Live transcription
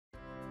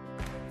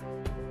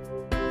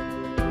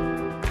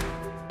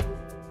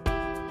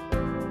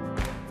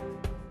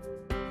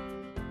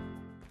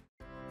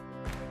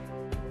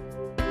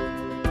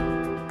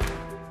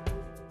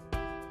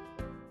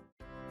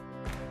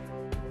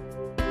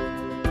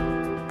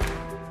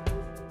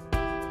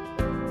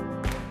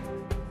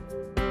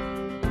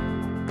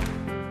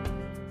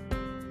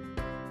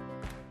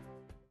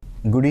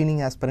Good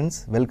evening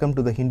aspirants, welcome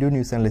to the Hindu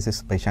News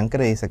Analysis by Shankar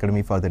IAS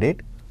Academy for the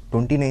date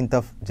 29th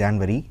of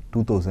January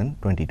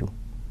 2022.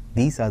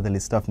 These are the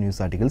list of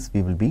news articles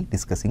we will be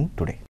discussing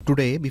today.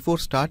 Today, before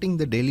starting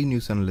the daily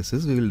news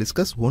analysis, we will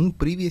discuss one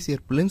previous year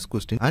prelims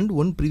question and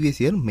one previous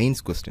year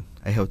mains question.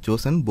 I have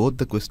chosen both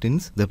the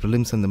questions, the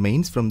prelims and the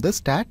mains, from the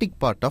static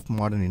part of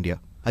modern India.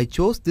 I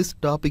chose this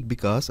topic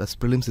because as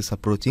prelims is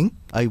approaching,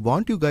 I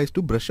want you guys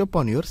to brush up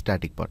on your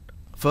static part.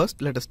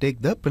 First, let us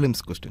take the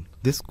prelims question.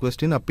 This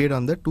question appeared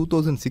on the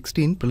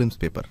 2016 prelims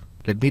paper.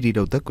 Let me read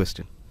out the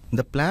question.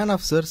 The plan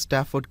of Sir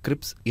Stafford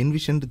Cripps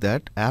envisioned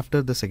that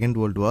after the Second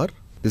World War,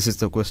 this is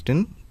the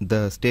question.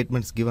 The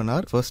statements given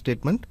are: first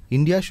statement,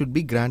 India should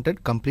be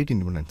granted complete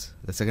independence.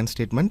 The second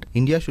statement,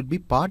 India should be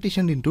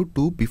partitioned into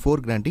two before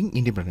granting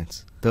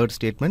independence. Third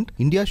statement,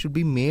 India should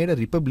be made a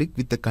republic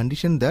with the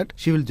condition that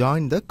she will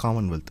join the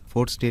Commonwealth.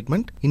 Fourth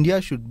statement, India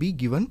should be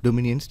given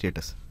dominion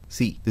status.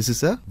 See, this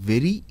is a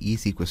very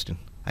easy question.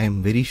 I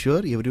am very sure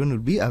everyone will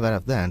be aware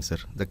of the answer.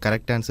 The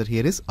correct answer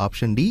here is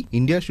option D,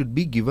 India should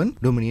be given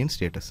dominion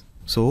status.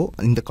 So,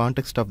 in the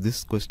context of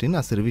this question,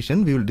 as a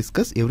revision, we will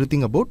discuss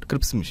everything about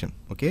Cripps mission.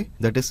 Okay,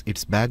 that is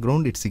its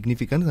background, its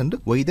significance, and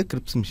why the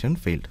Cripps mission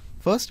failed.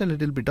 First, a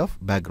little bit of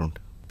background.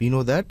 We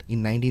know that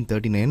in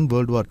 1939,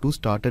 World War II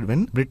started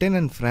when Britain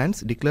and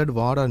France declared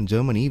war on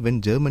Germany when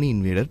Germany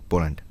invaded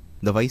Poland.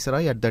 The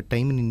viceroy at that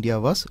time in India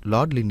was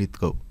Lord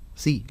Linlithgow.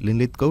 See,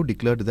 Linlithgow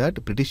declared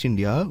that British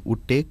India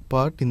would take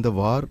part in the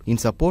war in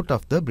support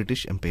of the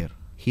British Empire.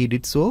 He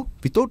did so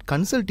without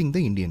consulting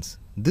the Indians.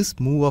 This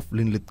move of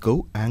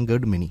Linlithgow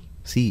angered many.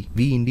 See,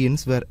 we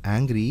Indians were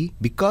angry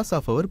because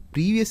of our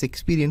previous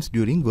experience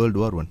during World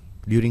War I.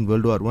 During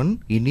World War I,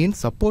 Indians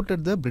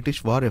supported the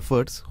British war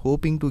efforts,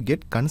 hoping to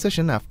get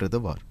concession after the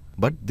war.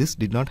 But this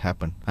did not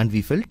happen and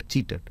we felt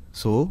cheated.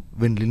 So,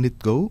 when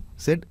Linlithgow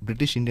said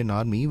British Indian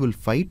Army will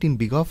fight in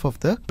behalf of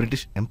the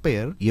British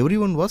Empire,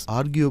 everyone was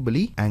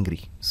arguably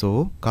angry.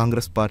 So,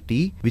 Congress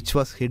party, which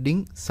was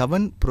heading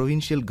 7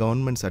 provincial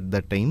governments at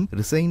that time,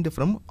 resigned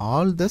from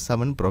all the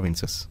 7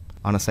 provinces.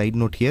 On a side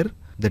note here,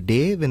 the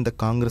day when the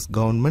Congress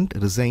government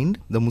resigned,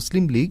 the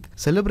Muslim League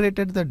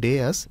celebrated the day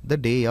as the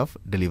Day of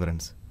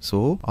Deliverance.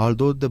 So,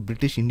 although the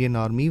British Indian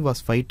Army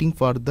was fighting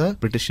for the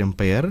British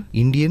Empire,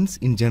 Indians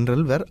in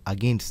general were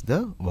against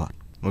the war.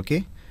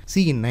 Okay.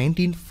 See, in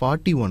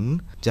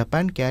 1941,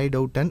 Japan carried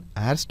out an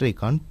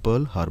airstrike on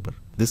Pearl Harbor.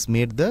 This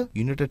made the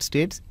United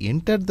States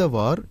enter the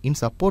war in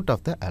support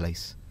of the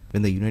Allies.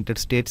 When the United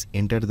States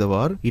entered the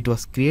war, it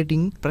was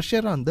creating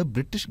pressure on the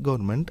British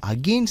government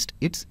against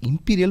its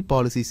imperial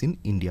policies in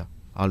India.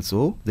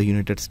 Also, the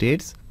United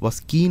States was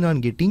keen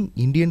on getting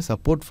Indian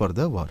support for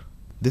the war.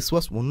 This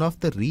was one of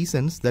the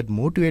reasons that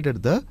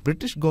motivated the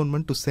British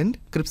government to send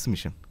Cripps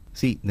mission.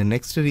 See, the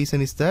next reason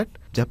is that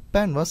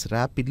Japan was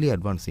rapidly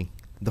advancing.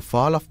 The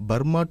fall of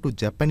Burma to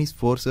Japanese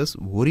forces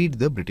worried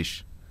the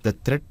British. The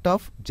threat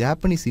of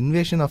Japanese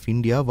invasion of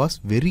India was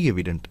very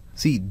evident.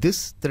 See,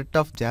 this threat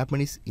of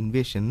Japanese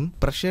invasion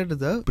pressured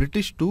the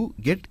British to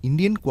get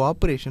Indian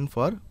cooperation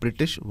for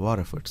British war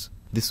efforts.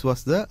 This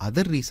was the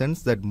other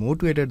reasons that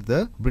motivated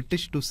the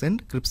British to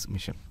send Cripps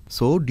mission.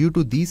 So, due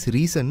to these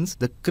reasons,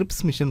 the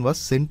Cripps mission was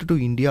sent to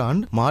India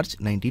on March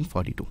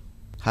 1942.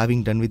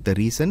 Having done with the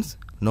reasons,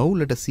 now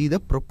let us see the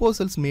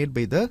proposals made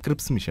by the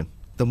Cripps mission.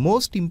 The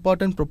most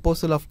important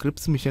proposal of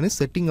Cripps mission is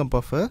setting up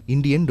of a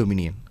Indian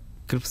dominion.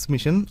 Cripps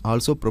mission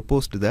also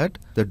proposed that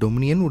the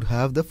dominion would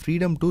have the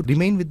freedom to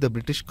remain with the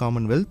British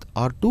Commonwealth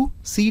or to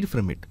cede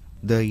from it.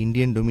 The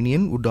Indian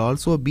dominion would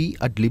also be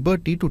at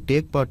liberty to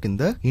take part in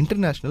the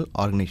international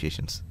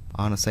organizations.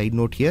 On a side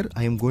note here,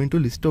 I am going to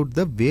list out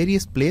the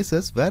various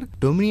places where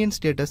dominion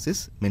status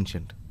is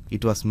mentioned.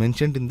 It was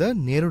mentioned in the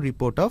Nehru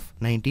report of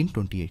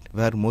 1928,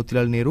 where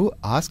Motilal Nehru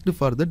asked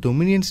for the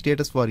dominion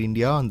status for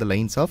India on the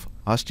lines of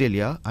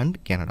Australia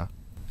and Canada.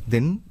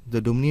 Then, the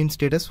dominion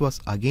status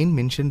was again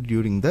mentioned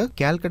during the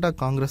Calcutta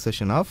Congress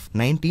session of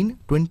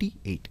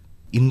 1928.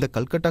 In the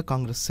Calcutta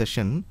Congress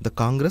session, the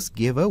Congress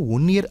gave a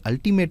 1-year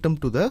ultimatum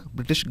to the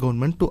British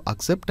government to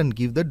accept and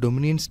give the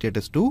dominion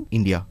status to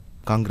India.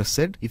 Congress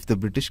said if the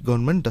British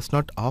government does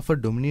not offer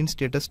dominion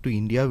status to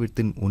India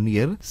within 1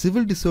 year,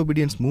 civil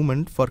disobedience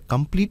movement for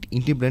complete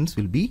independence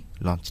will be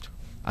launched.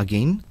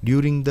 Again,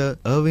 during the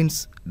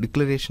Irwin's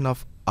declaration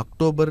of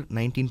October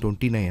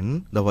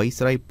 1929, the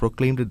Viceroy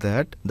proclaimed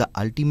that the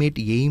ultimate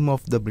aim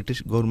of the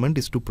British government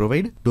is to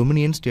provide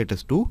dominion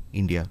status to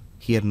India.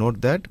 Here note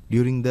that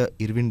during the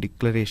Irwin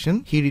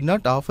declaration, he did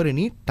not offer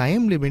any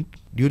time limit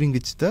during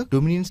which the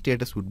dominion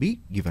status would be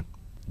given.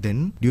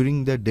 Then,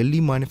 during the Delhi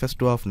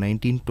Manifesto of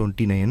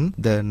 1929,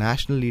 the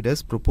national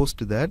leaders proposed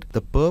that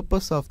the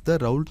purpose of the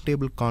Round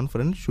Table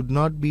Conference should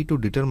not be to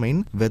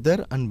determine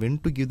whether and when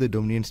to give the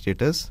dominion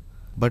status,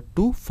 but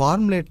to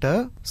formulate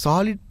a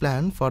solid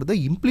plan for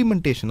the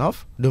implementation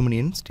of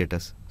dominion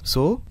status.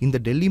 So, in the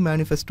Delhi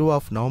Manifesto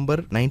of November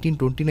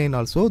 1929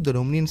 also, the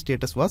dominion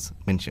status was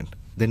mentioned.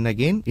 Then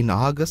again, in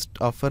August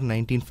of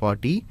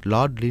 1940,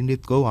 Lord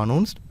Linlithgow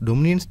announced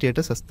dominion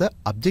status as the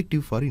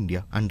objective for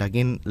India. And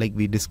again, like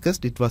we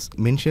discussed, it was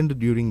mentioned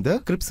during the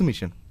Cripps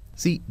mission.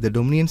 See, the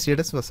Dominion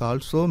status was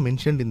also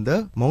mentioned in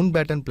the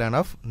Mountbatten Plan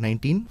of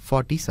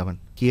 1947.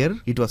 Here,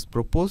 it was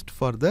proposed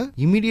for the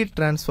immediate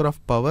transfer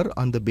of power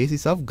on the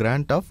basis of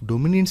grant of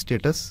Dominion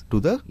status to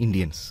the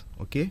Indians.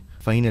 Okay.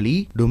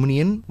 Finally,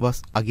 Dominion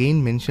was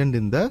again mentioned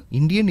in the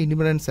Indian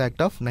Independence Act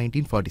of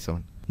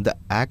 1947. The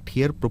act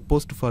here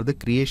proposed for the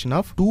creation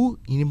of two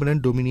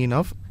independent dominion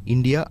of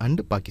India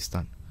and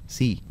Pakistan.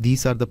 See,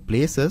 these are the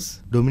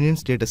places Dominion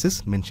status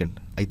is mentioned.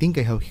 I think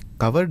I have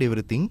covered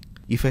everything.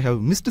 If I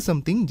have missed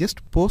something, just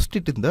post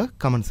it in the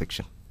comment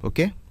section.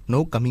 Okay.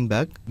 Now coming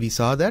back, we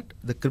saw that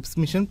the Cripps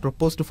mission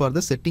proposed for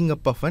the setting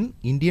up of an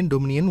Indian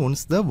dominion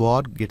once the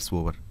war gets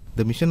over.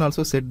 The mission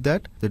also said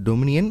that the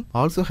Dominion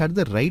also had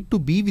the right to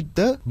be with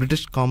the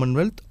British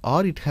Commonwealth,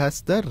 or it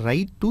has the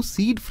right to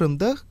cede from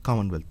the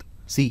Commonwealth.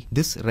 See,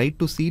 this right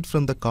to cede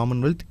from the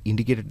Commonwealth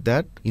indicated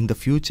that in the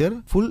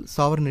future full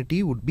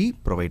sovereignty would be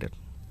provided.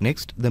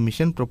 Next, the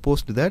mission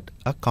proposed that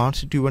a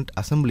constituent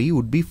assembly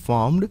would be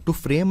formed to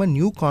frame a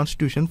new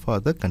constitution for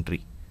the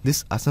country.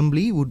 This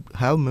assembly would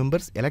have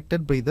members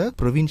elected by the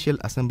provincial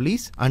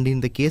assemblies, and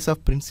in the case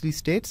of princely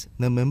states,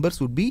 the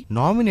members would be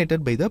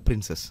nominated by the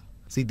princes.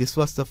 See, this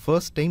was the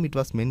first time it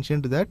was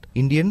mentioned that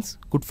Indians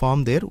could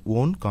form their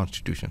own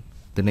constitution.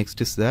 The next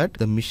is that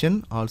the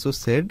mission also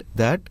said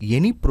that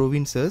any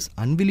provinces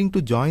unwilling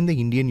to join the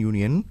Indian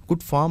Union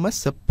could form a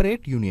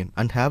separate union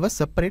and have a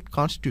separate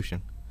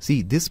constitution.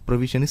 See, this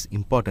provision is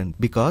important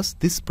because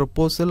this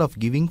proposal of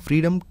giving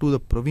freedom to the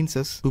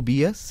provinces to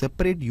be a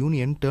separate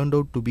union turned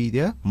out to be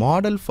the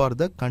model for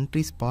the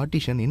country's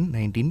partition in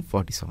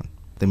 1947.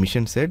 The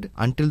mission said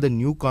until the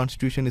new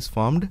constitution is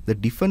formed, the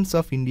defense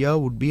of India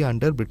would be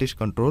under British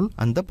control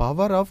and the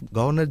power of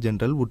Governor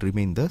General would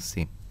remain the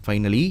same.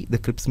 Finally, the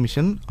Cripps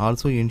mission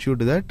also ensured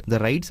that the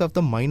rights of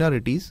the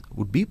minorities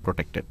would be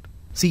protected.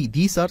 See,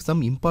 these are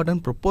some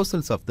important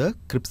proposals of the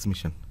Cripps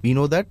mission. We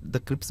know that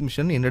the Cripps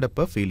mission ended up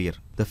a failure.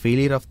 The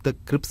failure of the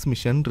Cripps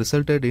mission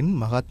resulted in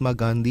Mahatma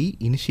Gandhi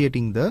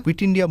initiating the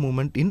Quit India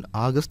movement in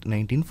August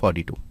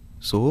 1942.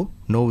 So,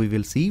 now we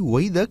will see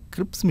why the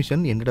Cripps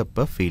mission ended up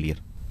a failure.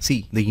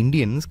 See, the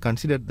Indians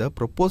considered the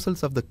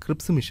proposals of the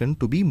Cripps mission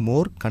to be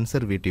more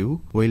conservative,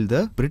 while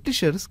the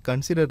Britishers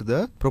considered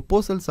the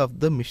proposals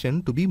of the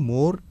mission to be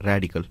more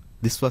radical.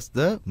 This was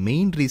the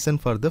main reason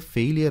for the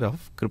failure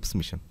of Cripps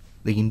mission.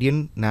 The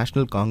Indian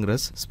National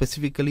Congress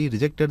specifically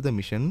rejected the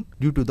mission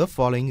due to the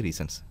following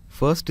reasons.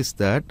 First is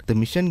that the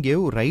mission gave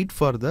right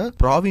for the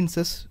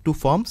provinces to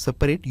form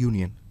separate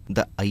union.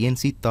 The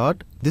INC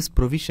thought this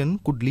provision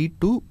could lead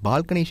to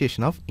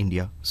balkanization of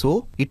India,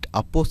 so it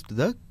opposed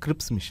the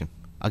Cripps mission.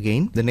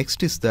 Again, the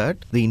next is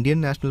that the Indian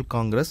National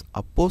Congress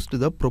opposed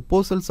the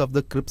proposals of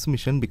the Cripps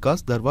mission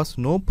because there was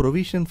no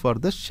provision for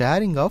the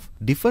sharing of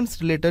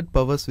defense-related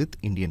powers with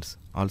Indians.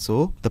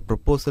 Also, the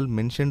proposal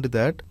mentioned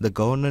that the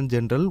Governor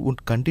General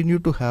would continue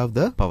to have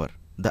the power.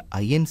 The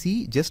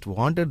INC just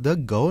wanted the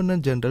Governor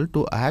General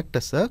to act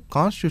as a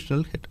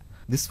constitutional head.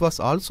 This was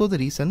also the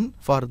reason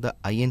for the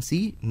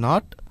INC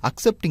not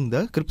accepting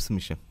the Cripps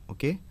mission.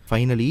 Okay.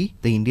 Finally,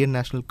 the Indian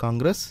National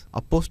Congress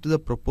opposed the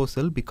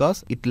proposal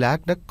because it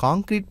lacked a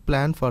concrete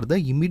plan for the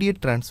immediate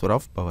transfer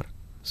of power.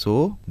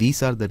 So,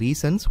 these are the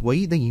reasons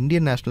why the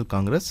Indian National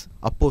Congress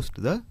opposed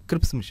the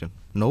Cripps mission.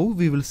 Now,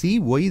 we will see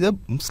why the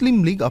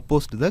Muslim League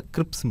opposed the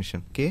Cripps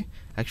mission. Okay.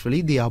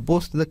 Actually, they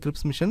opposed the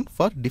Cripps mission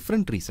for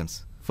different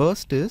reasons.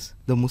 First is,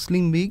 the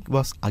Muslim League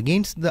was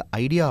against the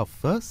idea of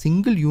a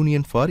single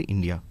union for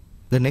India.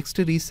 The next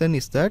reason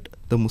is that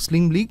the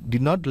Muslim League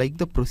did not like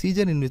the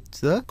procedure in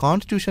which the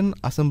Constitution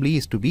Assembly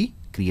is to be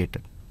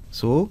created.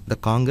 So, the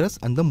Congress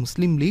and the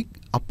Muslim League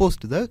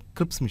opposed the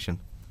Cripps mission.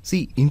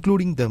 See,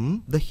 including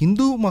them, the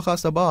Hindu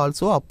Mahasabha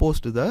also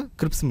opposed the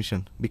Cripps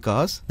mission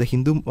because the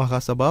Hindu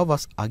Mahasabha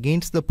was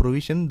against the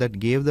provision that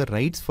gave the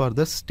rights for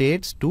the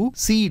states to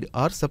cede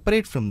or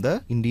separate from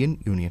the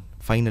Indian Union.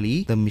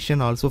 Finally, the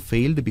mission also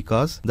failed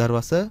because there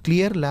was a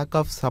clear lack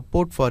of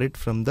support for it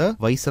from the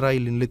Viceroy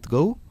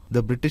Linlithgow,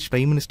 the British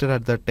Prime Minister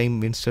at that time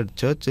Winston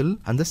Churchill,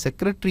 and the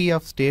Secretary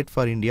of State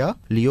for India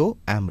Leo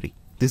Amery.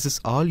 This is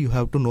all you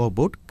have to know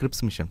about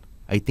Cripps mission.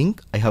 I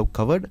think I have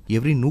covered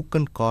every nook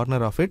and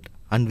corner of it,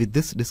 and with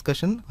this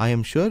discussion I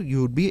am sure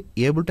you would be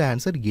able to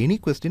answer any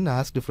question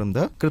asked from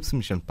the Cripps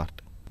mission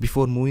part.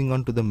 Before moving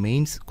on to the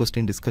mains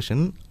question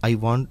discussion, I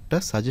want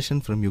a suggestion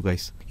from you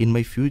guys. In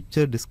my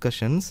future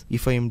discussions,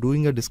 if I am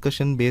doing a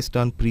discussion based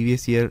on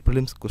previous year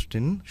prelims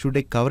question, should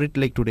I cover it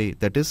like today?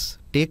 That is,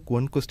 take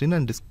one question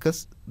and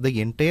discuss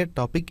the entire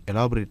topic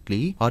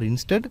elaborately, or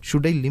instead,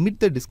 should I limit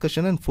the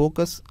discussion and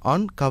focus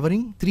on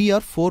covering 3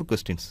 or 4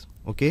 questions?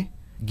 Okay?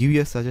 Give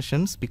your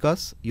suggestions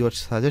because your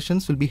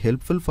suggestions will be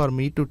helpful for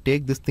me to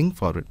take this thing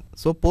forward.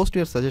 So post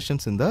your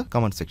suggestions in the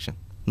comment section.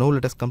 Now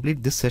let us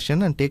complete this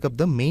session and take up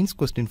the mains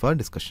question for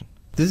discussion.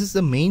 This is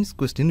the mains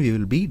question we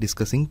will be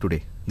discussing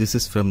today. This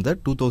is from the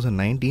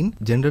 2019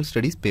 General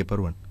Studies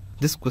Paper 1.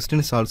 This question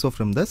is also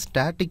from the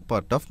static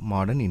part of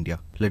modern India.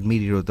 Let me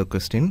read out the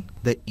question.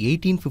 The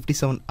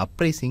 1857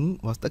 uprising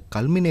was the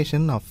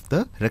culmination of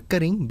the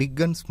recurring big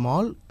and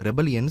small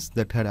rebellions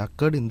that had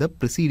occurred in the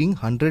preceding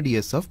 100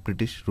 years of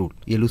British rule.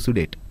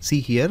 Elucidate. See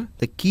here,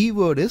 the key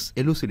word is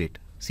elucidate.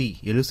 See,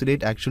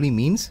 elucidate actually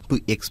means to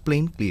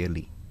explain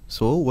clearly.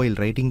 So, while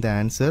writing the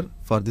answer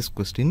for this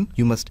question,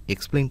 you must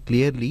explain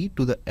clearly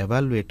to the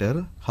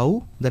evaluator how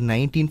the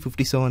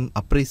 1957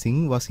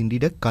 uprising was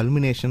indeed a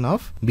culmination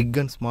of big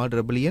and small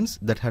rebellions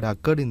that had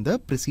occurred in the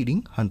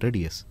preceding 100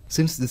 years.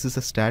 Since this is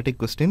a static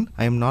question,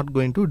 I am not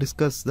going to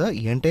discuss the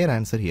entire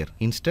answer here.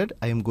 Instead,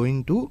 I am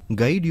going to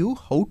guide you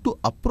how to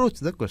approach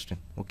the question.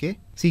 Okay?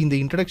 See, in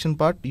the introduction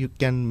part, you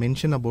can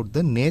mention about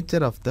the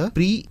nature of the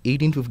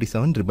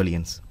pre-1857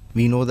 rebellions.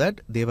 We know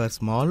that they were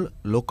small,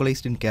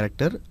 localized in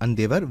character, and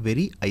they were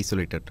very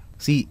isolated.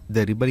 See,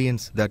 the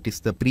rebellions, that is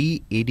the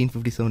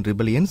pre-1857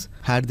 rebellions,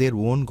 had their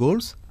own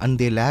goals and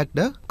they lacked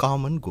a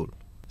common goal.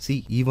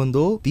 See, even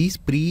though these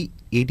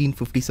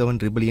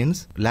pre-1857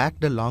 rebellions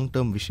lacked a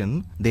long-term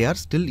vision, they are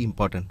still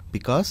important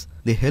because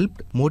they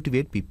helped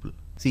motivate people.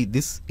 See,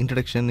 this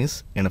introduction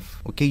is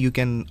enough. Okay, you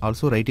can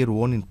also write your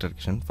own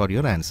introduction for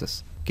your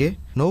answers. Okay,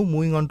 now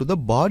moving on to the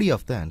body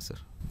of the answer.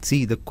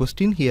 See, the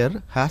question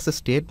here has a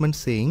statement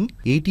saying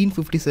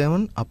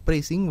 1857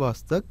 uprising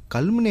was the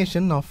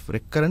culmination of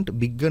recurrent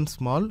big and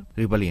small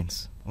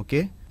rebellions.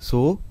 Okay,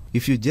 so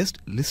if you just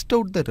list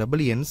out the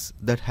rebellions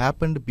that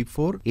happened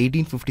before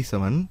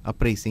 1857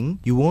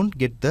 uprising, you won't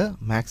get the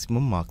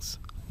maximum marks.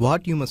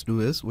 What you must do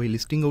is, while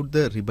listing out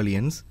the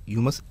rebellions,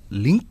 you must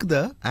link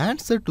the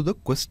answer to the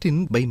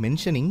question by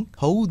mentioning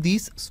how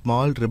these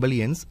small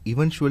rebellions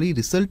eventually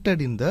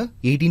resulted in the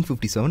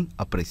 1857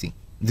 uprising.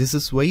 This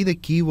is why the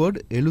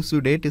keyword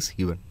elucidate is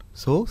given.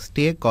 So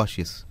stay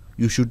cautious.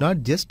 You should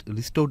not just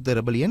list out the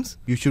rebellions,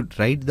 you should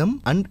write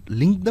them and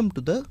link them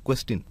to the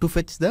question to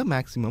fetch the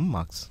maximum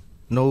marks.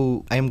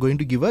 Now I am going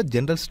to give a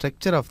general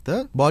structure of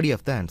the body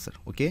of the answer.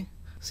 Okay.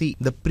 See,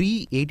 the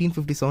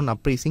pre-1857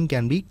 uprising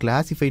can be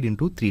classified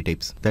into three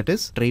types. That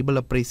is tribal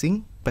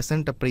uprising,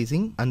 peasant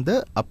uprising, and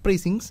the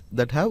uprisings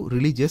that have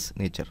religious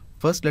nature.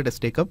 First, let us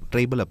take up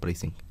tribal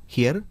uprising.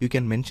 Here, you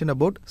can mention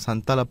about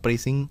Santal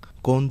uprising,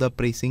 Kond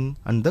uprising,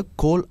 and the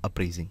Kol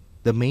uprising.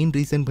 The main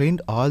reason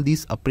behind all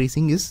these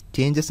uprising is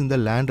changes in the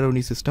land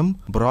revenue system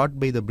brought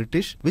by the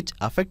British, which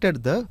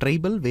affected the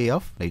tribal way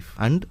of life.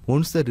 And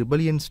once the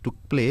rebellions took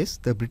place,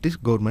 the British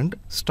government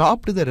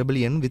stopped the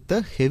rebellion with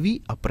a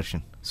heavy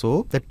oppression.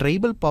 So, the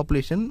tribal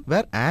population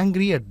were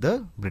angry at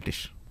the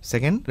British.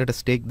 Second, let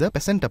us take the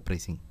peasant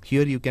uprising.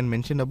 Here you can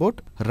mention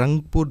about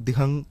Rangpur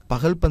Dihang,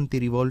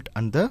 Pahalpanti revolt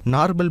and the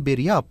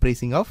Narbalberia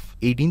uprising of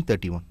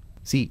 1831.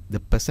 See, the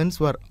peasants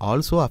were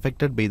also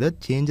affected by the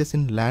changes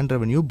in land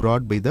revenue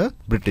brought by the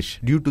British.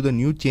 Due to the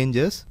new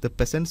changes, the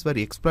peasants were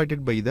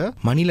exploited by the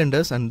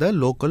moneylenders and the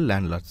local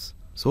landlords.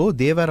 So,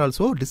 they were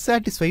also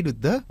dissatisfied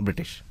with the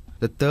British.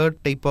 The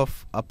third type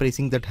of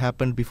uprising that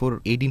happened before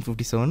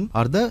 1857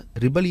 are the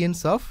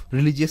rebellions of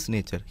religious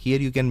nature. Here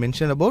you can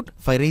mention about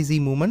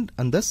Pharisee movement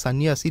and the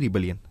Sannyasi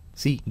rebellion.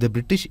 See, the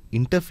British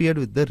interfered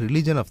with the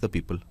religion of the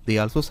people. They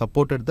also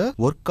supported the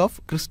work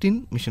of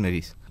Christian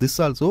missionaries. This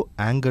also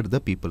angered the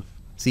people.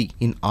 See,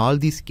 in all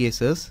these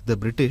cases, the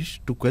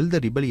British, to quell the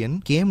rebellion,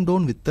 came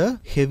down with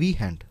a heavy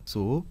hand.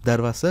 So, there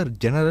was a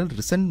general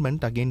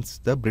resentment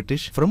against the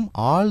British from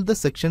all the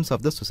sections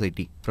of the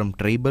society, from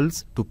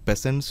tribals to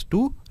peasants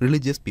to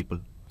religious people.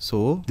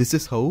 So, this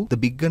is how the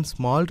big and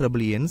small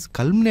rebellions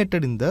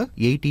culminated in the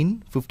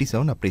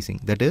 1857 uprising.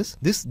 That is,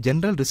 this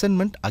general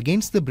resentment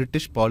against the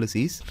British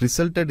policies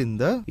resulted in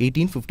the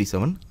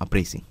 1857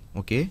 uprising.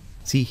 Okay.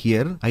 See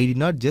here, I did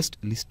not just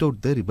list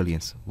out the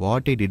rebellions.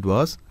 What I did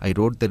was, I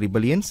wrote the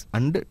rebellions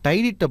and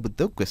tied it up with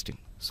the question.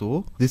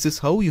 So, this is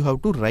how you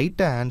have to write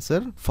an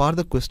answer for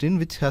the question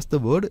which has the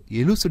word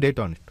elucidate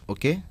on it.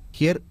 Okay.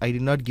 Here, I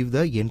did not give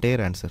the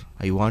entire answer.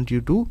 I want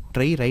you to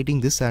try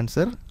writing this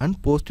answer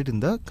and post it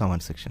in the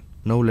comment section.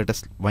 Now, let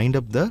us wind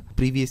up the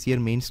previous year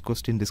mains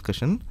question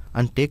discussion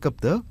and take up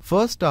the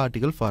first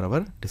article for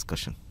our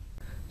discussion.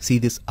 See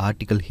this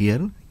article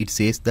here, it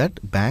says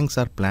that banks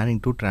are planning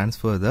to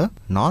transfer the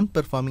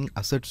non-performing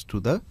assets to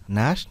the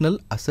National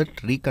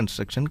Asset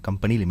Reconstruction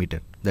Company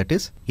Limited, that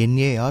is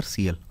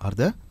NARCL, or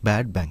the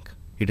bad bank.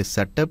 It is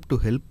set up to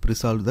help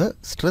resolve the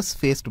stress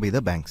faced by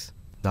the banks.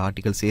 The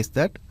article says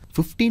that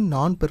 15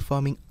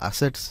 non-performing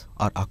assets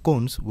or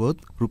accounts worth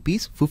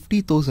rupees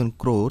 50,000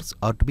 crores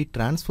are to be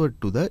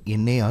transferred to the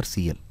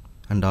NARCL.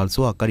 And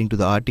also, according to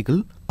the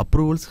article,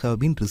 approvals have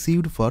been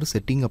received for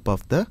setting up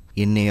of the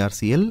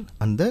NARCL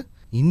and the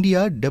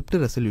India Debt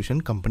Resolution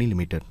Company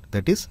Limited,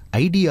 that is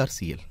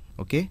IDRCL.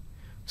 Okay.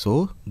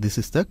 So, this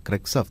is the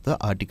crux of the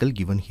article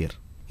given here.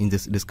 In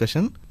this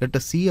discussion, let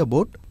us see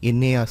about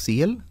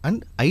NARCL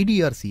and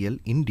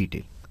IDRCL in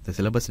detail. The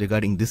syllabus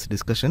regarding this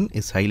discussion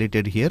is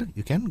highlighted here.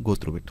 You can go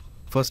through it.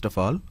 First of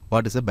all,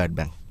 what is a bad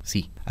bank?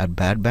 See, a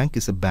bad bank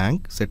is a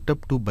bank set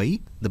up to buy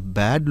the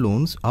bad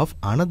loans of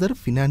another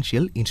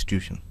financial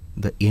institution.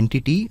 The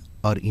entity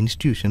or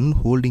institution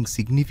holding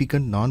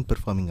significant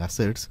non-performing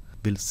assets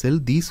will sell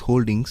these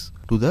holdings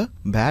to the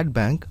bad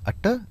bank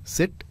at a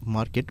set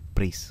market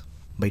price.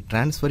 By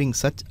transferring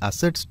such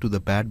assets to the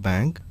bad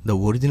bank, the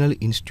original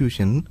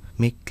institution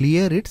may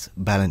clear its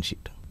balance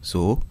sheet.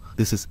 So,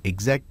 this is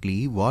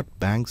exactly what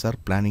banks are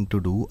planning to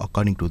do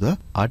according to the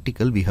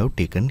article we have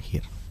taken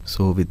here.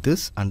 So, with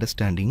this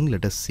understanding,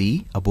 let us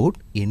see about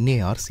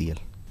NARCL.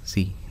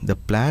 See, the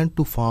plan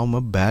to form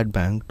a bad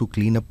bank to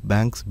clean up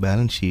banks'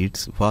 balance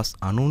sheets was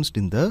announced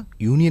in the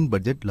Union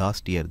Budget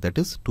last year, that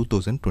is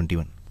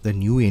 2021. The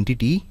new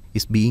entity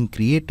is being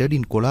created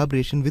in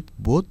collaboration with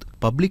both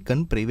public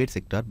and private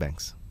sector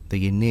banks.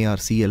 The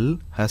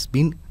NARCL has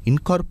been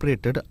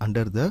incorporated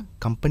under the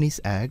Companies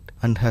Act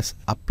and has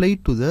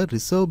applied to the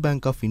Reserve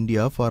Bank of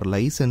India for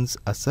license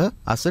as a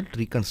Asset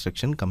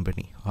Reconstruction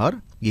Company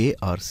or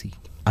ARC.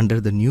 Under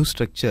the new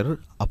structure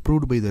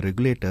approved by the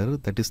regulator,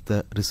 that is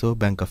the Reserve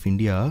Bank of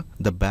India,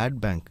 the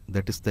bad bank,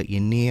 that is the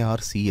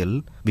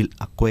NARCL, will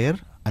acquire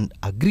and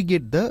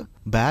aggregate the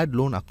bad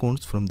loan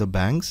accounts from the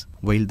banks,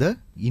 while the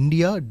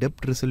India Debt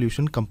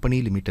Resolution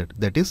Company Limited,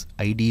 that is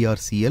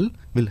IDRCL,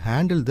 will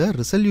handle the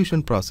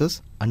resolution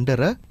process under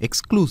a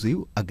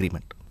exclusive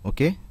agreement.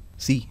 Okay.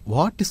 See,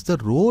 what is the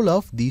role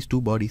of these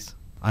two bodies?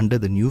 Under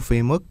the new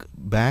framework,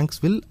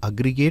 banks will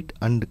aggregate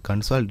and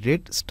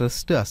consolidate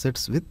stressed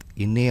assets with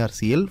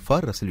NARCL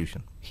for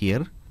resolution.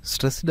 Here,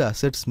 stressed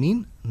assets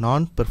mean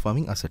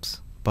non-performing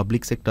assets.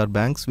 Public sector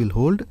banks will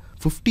hold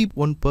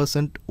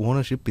 51%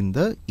 ownership in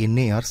the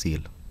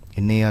NARCL.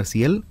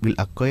 NARCL will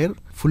acquire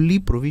fully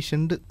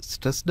provisioned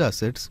stressed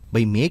assets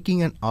by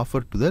making an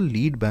offer to the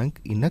lead bank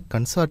in a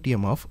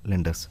consortium of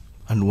lenders.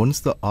 And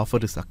once the offer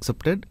is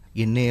accepted,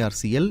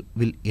 NARCL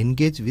will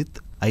engage with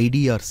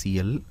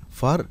IDRCL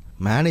for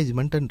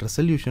management and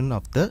resolution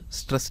of the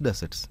stressed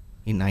assets.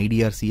 In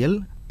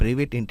IDRCL,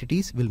 private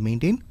entities will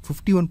maintain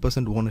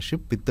 51%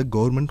 ownership with the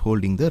government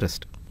holding the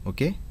rest.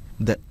 Okay.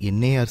 The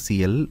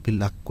NARCL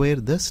will acquire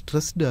the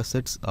stressed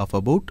assets of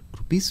about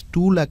rupees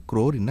 2 lakh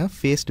crore in a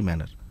phased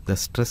manner. The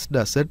stressed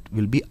asset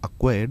will be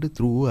acquired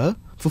through a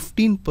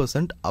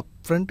 15%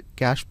 upfront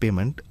cash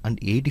payment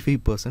and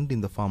 85%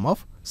 in the form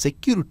of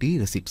security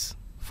receipts.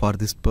 For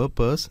this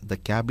purpose, the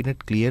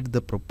cabinet cleared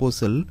the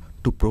proposal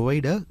to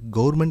provide a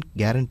government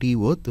guarantee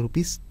worth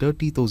rupees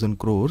 30,000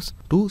 crores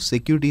to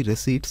security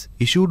receipts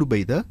issued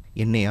by the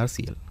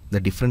NARCL. The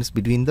difference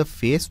between the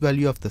face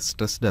value of the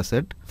stressed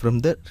asset from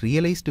the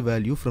realized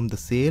value from the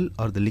sale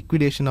or the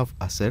liquidation of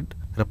asset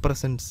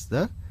represents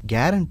the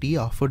guarantee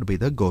offered by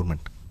the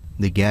government.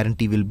 The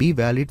guarantee will be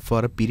valid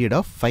for a period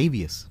of 5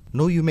 years.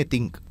 Now you may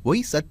think,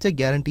 why such a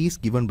guarantee is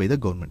given by the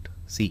government?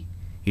 See,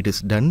 it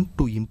is done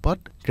to impart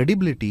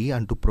credibility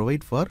and to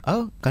provide for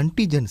a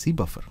contingency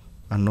buffer.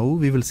 And now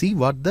we will see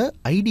what the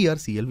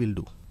IDRCL will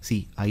do.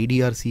 See,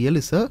 IDRCL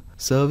is a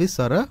service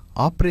or a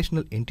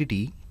operational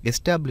entity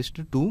established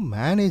to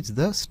manage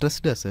the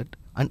stressed asset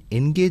and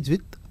engage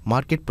with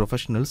market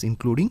professionals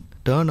including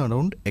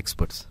turnaround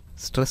experts.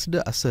 Stressed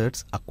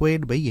assets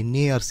acquired by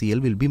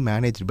NARCL will be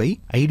managed by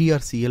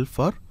IDRCL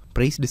for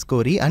price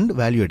discovery and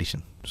value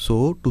addition.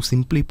 So, to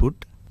simply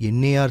put,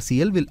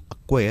 NARCL will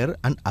acquire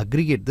and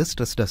aggregate the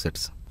stressed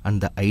assets,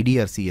 and the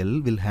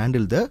IDRCL will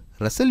handle the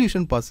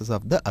resolution process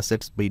of the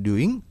assets by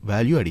doing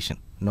value addition.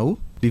 Now,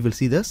 we will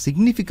see the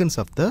significance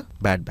of the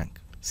bad bank.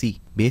 See,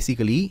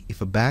 basically,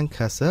 if a bank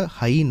has a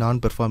high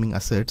non-performing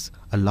assets,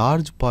 a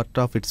large part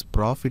of its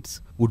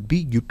profits would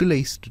be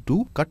utilized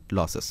to cut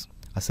losses.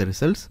 As a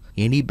result,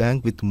 any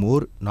bank with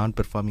more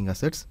non-performing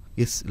assets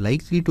is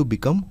likely to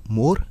become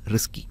more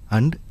risky,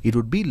 and it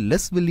would be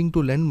less willing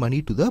to lend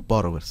money to the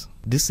borrowers.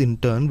 This in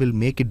turn will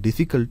make it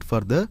difficult for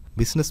the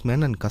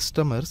businessmen and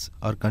customers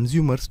or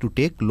consumers to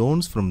take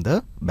loans from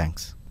the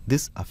banks.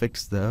 This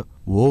affects the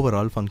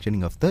overall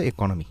functioning of the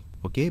economy.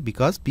 Okay,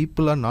 because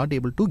people are not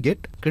able to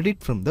get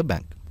credit from the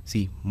bank.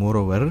 See,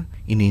 moreover,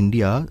 in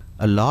India,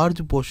 a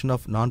large portion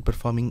of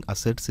non-performing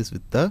assets is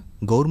with the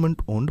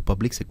government-owned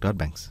public sector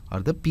banks or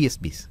the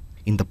PSBs.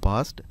 In the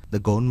past, the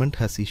government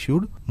has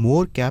issued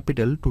more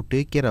capital to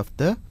take care of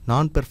the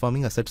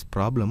non-performing assets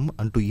problem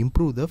and to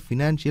improve the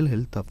financial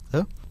health of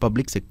the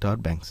public sector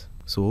banks.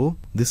 So,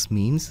 this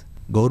means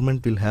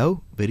government will have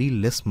very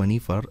less money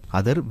for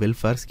other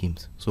welfare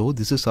schemes. So,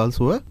 this is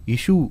also a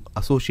issue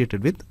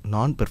associated with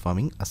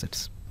non-performing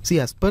assets. See,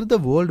 as per the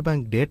World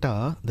Bank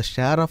data, the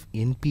share of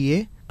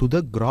NPA to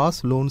the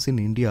gross loans in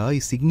India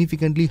is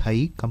significantly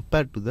high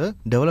compared to the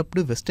developed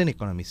Western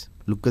economies.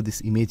 Look at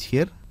this image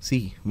here.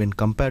 See, when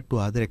compared to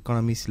other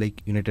economies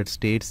like United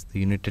States, the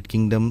United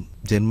Kingdom,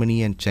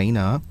 Germany and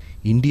China,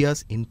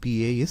 India's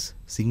NPA is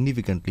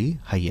significantly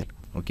higher.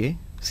 Okay.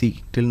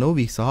 See, till now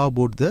we saw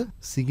about the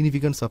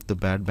significance of the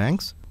bad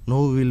banks.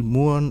 Now we will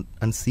move on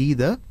and see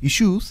the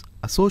issues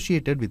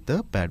associated with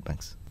the bad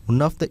banks.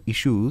 One of the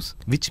issues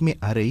which may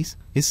arise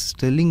is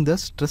selling the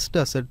stressed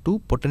asset to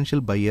potential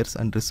buyers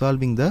and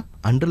resolving the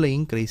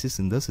underlying crisis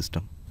in the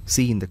system.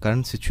 See, in the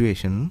current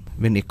situation,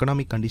 when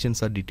economic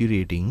conditions are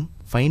deteriorating,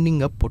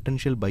 finding a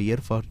potential buyer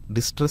for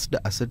distressed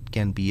asset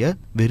can be a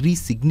very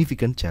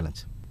significant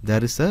challenge.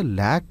 There is a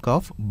lack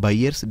of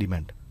buyer's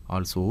demand.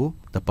 Also,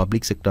 the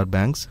public sector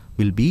banks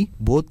will be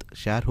both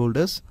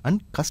shareholders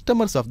and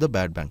customers of the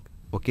bad bank.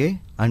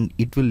 Okay, and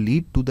it will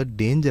lead to the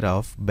danger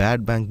of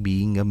bad bank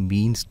being a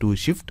means to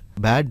shift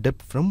bad debt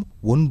from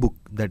one book,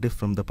 that is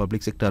from the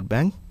public sector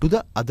bank, to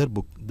the other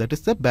book, that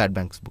is the bad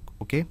bank's book.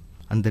 Okay,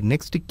 and the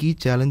next key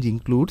challenge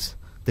includes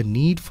the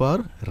need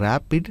for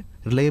rapid,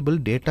 reliable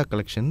data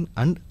collection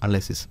and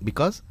analysis,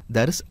 because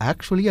there is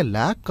actually a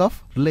lack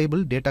of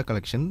reliable data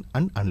collection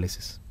and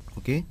analysis.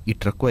 Okay,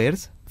 it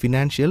requires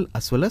financial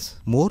as well as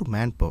more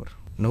manpower.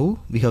 Now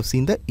we have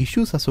seen the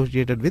issues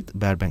associated with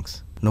bad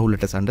banks. Now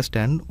let us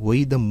understand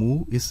why the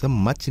move is a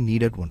much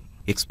needed one,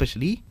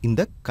 especially in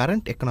the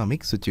current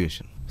economic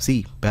situation.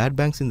 See, bad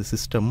banks in the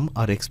system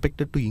are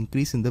expected to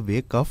increase in the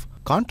wake of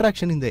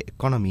contraction in the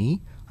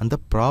economy and the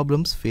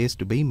problems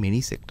faced by many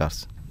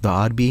sectors. The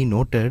RBI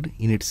noted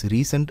in its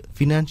recent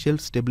financial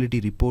stability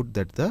report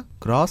that the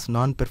gross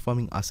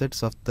non-performing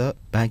assets of the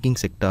banking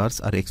sectors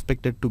are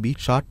expected to be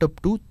shot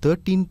up to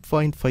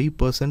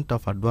 13.5%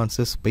 of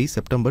advances by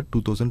September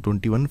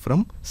 2021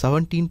 from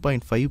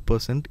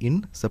 17.5%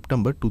 in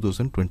September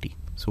 2020.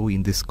 So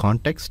in this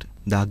context,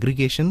 the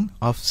aggregation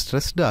of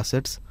stressed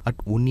assets at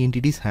one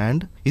entity's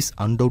hand is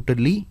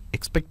undoubtedly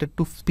expected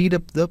to speed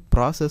up the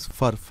process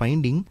for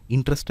finding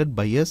interested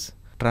buyers,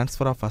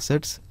 transfer of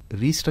assets,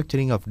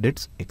 restructuring of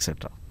debts,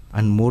 etc.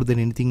 And more than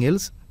anything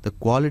else, the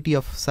quality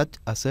of such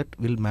asset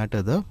will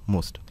matter the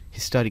most.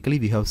 Historically,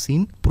 we have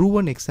seen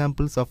proven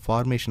examples of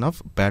formation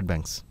of bad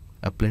banks.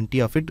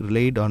 Plenty of it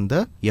relied on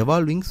the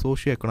evolving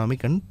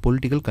socio-economic and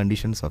political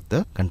conditions of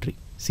the country.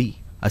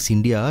 See, as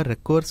India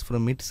recovers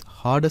from its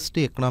hardest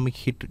economic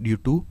hit due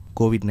to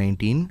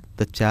COVID-19,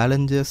 the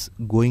challenges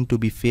going to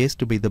be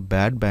faced by the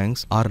bad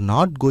banks are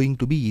not going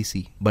to be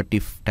easy. But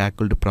if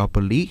tackled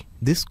properly,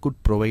 this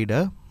could provide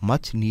a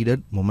much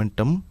needed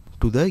momentum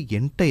to the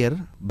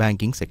entire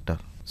banking sector.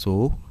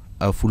 So,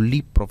 a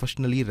fully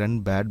professionally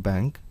run bad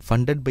bank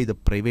funded by the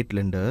private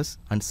lenders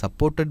and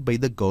supported by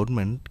the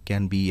government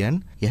can be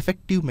an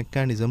effective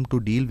mechanism to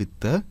deal with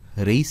the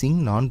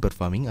rising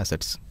non-performing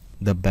assets.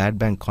 The bad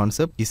bank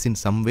concept is in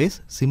some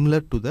ways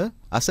similar to the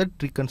asset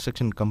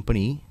reconstruction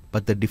company,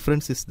 but the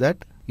difference is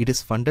that it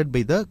is funded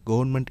by the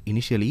government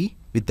initially,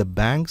 with the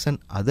banks and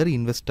other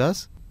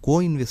investors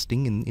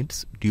co-investing in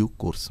its due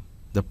course.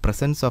 The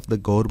presence of the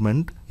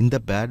government in the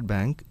bad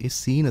bank is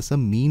seen as a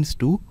means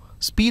to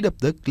speed up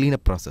the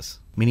cleanup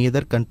process. Many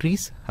other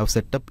countries have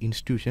set up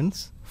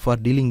institutions for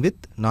dealing with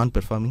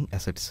non-performing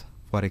assets.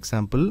 For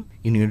example,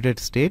 in United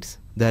States,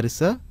 there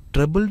is a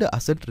troubled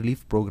asset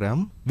relief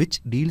program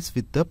which deals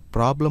with the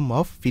problem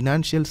of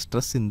financial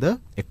stress in the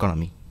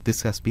economy.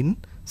 This has been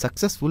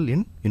successful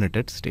in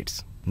United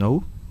States.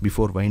 Now,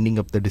 before winding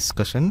up the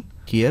discussion,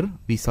 here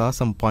we saw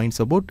some points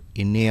about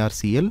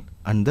NARCL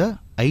and the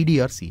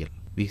IDRCL.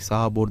 We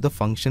saw about the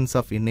functions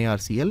of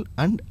NARCL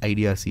and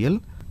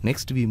IDRCL.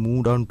 Next, we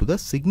moved on to the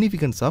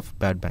significance of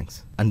bad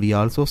banks. And we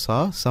also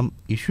saw some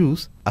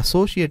issues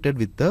associated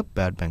with the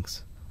bad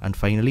banks. And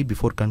finally,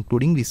 before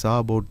concluding, we saw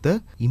about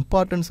the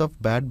importance of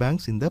bad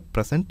banks in the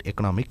present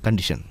economic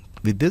condition.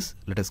 With this,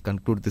 let us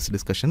conclude this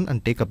discussion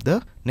and take up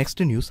the next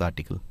news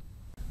article.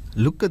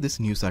 Look at this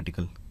news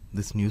article.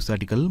 This news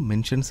article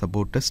mentions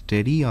about a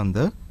study on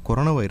the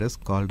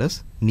coronavirus called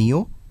as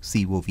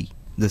NEO-CoV.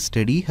 The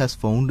study has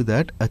found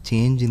that a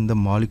change in the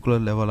molecular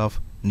level of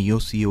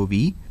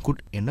NEO-CoV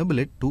could enable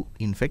it to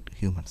infect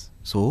humans.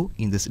 So,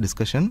 in this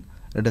discussion,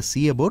 let us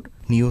see about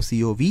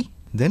NEO-CoV,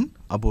 then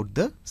about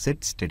the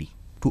said study.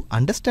 To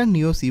understand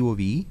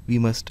NEO-CoV, we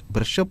must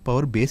brush up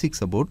our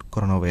basics about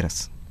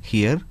coronavirus.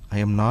 Here, I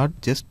am not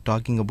just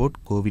talking about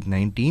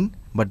COVID-19,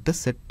 but the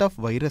set of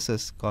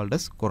viruses called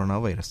as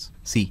coronavirus.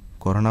 See,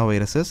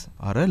 coronaviruses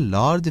are a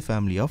large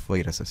family of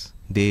viruses.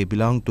 They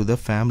belong to the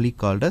family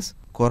called as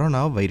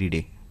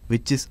Coronaviridae,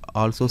 which is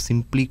also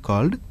simply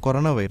called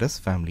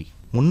coronavirus family.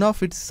 One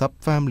of its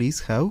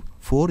subfamilies have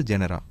 4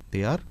 genera.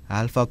 They are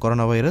alpha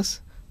coronavirus,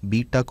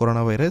 beta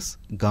coronavirus,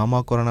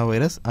 gamma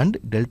coronavirus, and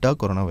delta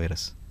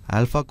coronavirus.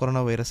 Alpha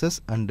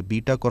coronaviruses and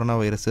beta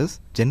coronaviruses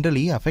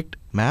generally affect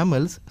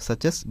mammals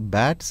such as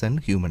bats and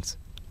humans.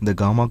 The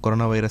gamma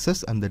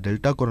coronaviruses and the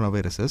delta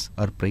coronaviruses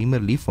are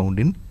primarily found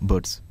in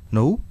birds.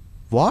 Now,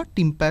 what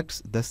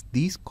impacts does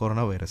these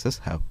coronaviruses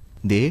have?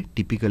 They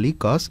typically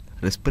cause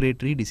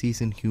respiratory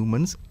disease in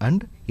humans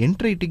and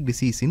enteric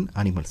disease in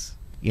animals.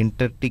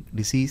 Enteric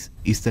disease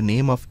is the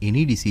name of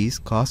any disease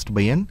caused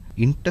by an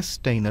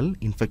intestinal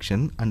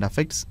infection and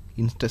affects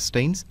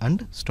intestines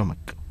and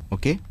stomach.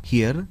 Okay,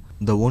 here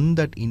the one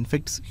that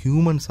infects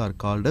humans are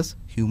called as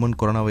human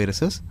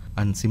coronaviruses,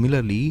 and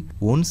similarly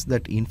ones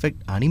that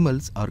infect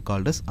animals are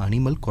called as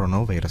animal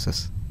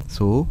coronaviruses.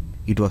 So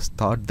it was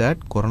thought that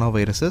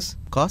coronaviruses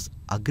cause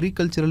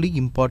agriculturally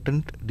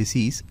important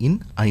disease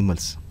in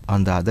animals.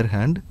 On the other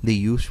hand, they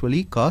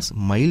usually cause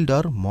mild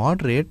or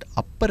moderate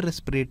upper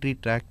respiratory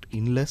tract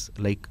illness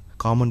like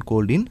common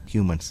cold in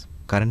humans.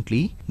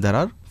 Currently, there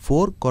are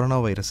 4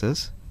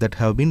 coronaviruses that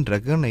have been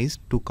recognized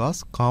to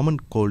cause common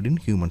cold in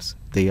humans.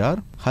 They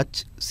are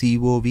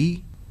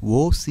HCOV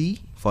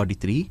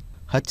OC43,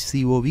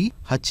 HCOV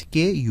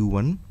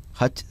HKU1,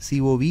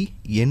 HCOV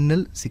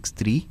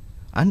NL63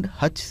 and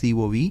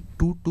HCOV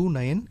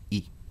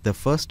 229E. The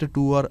first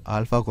two are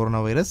alpha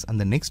coronavirus and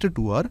the next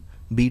two are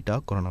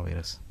beta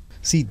coronavirus.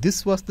 See,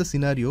 this was the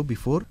scenario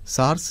before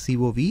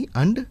SARS-CoV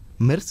and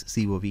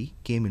MERS-CoV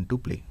came into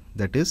play.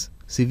 That is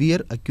severe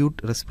acute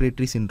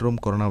respiratory syndrome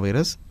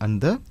coronavirus and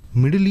the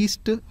Middle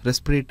East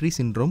respiratory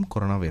syndrome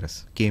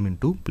coronavirus came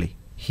into play.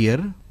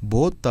 Here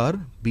both are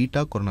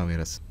beta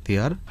coronavirus. They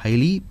are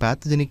highly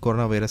pathogenic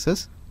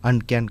coronaviruses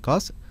and can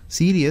cause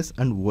serious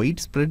and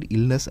widespread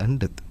illness and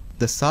death.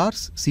 The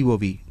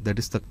SARS-CoV, that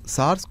is the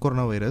SARS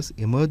coronavirus,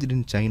 emerged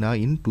in China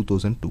in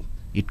 2002.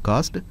 It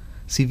caused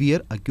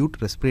severe acute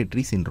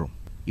respiratory syndrome.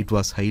 It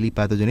was highly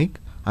pathogenic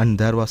and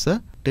there was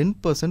a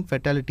 10%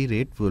 fatality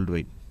rate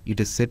worldwide. It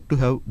is said to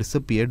have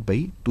disappeared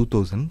by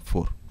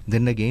 2004.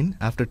 Then again,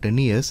 after 10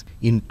 years,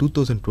 in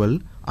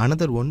 2012,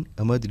 another one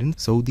emerged in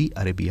Saudi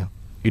Arabia.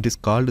 It is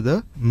called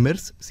the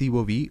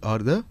MERS-CoV or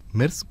the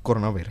MERS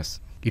coronavirus.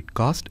 It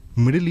caused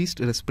Middle East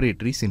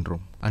respiratory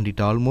syndrome and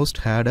it almost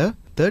had a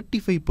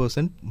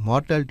 35%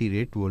 mortality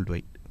rate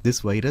worldwide. This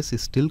virus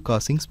is still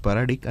causing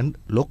sporadic and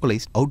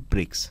localized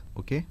outbreaks.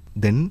 Okay.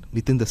 Then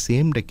within the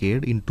same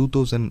decade, in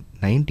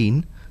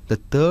 2019, the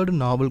third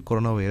novel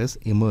coronavirus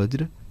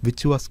emerged,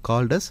 which was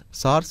called as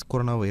SARS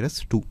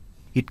coronavirus 2.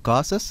 It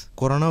causes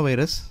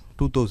coronavirus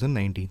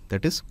 2019,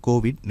 that is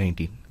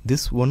COVID-19.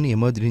 This one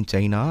emerged in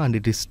China and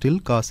it is still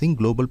causing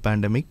global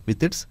pandemic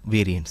with its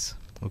variants.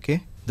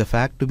 Okay. The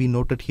fact to be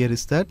noted here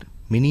is that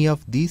many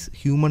of these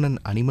human and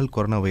animal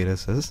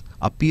coronaviruses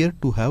appear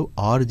to have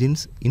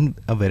origins in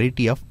a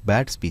variety of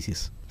bat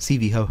species. See,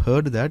 we have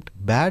heard that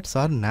bats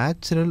are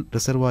natural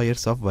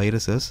reservoirs of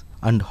viruses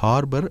and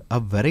harbor a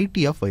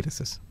variety of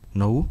viruses.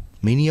 Now,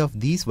 many of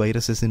these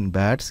viruses in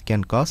bats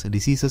can cause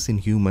diseases in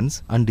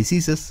humans and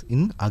diseases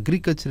in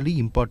agriculturally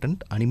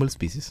important animal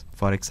species.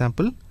 For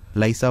example,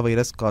 Lysa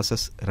virus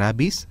causes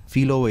rabies,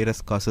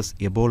 filovirus causes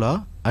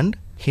Ebola, and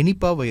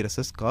Henipa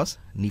viruses cause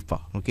Nipah.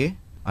 Okay,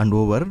 and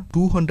over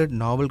 200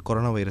 novel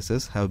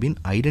coronaviruses have been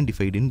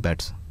identified in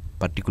bats.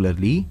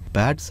 Particularly,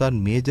 bats are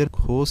major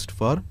host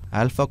for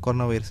alpha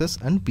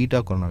coronaviruses and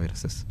beta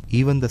coronaviruses.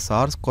 Even the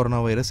SARS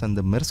coronavirus and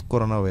the MERS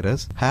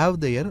coronavirus have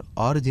their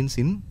origins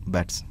in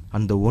bats.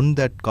 And the one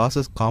that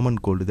causes common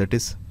cold, that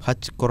is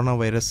H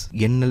coronavirus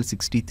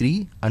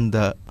NL63 and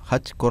the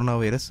H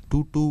coronavirus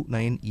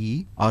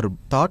 229E, are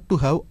thought to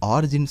have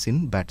origins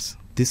in bats.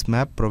 This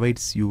map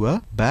provides you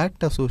a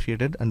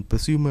bat-associated and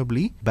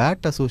presumably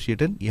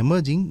bat-associated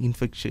emerging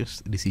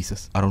infectious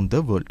diseases around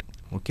the world.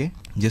 Okay,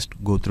 just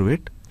go through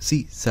it.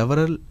 See,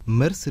 several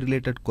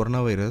MERS-related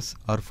coronavirus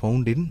are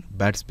found in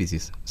bat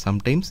species.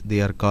 Sometimes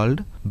they are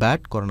called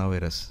bat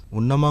coronavirus.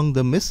 One among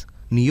them is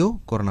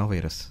neo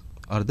coronavirus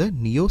or the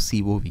neo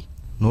CoV.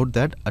 Note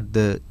that at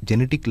the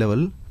genetic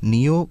level,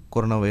 neo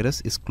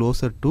coronavirus is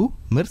closer to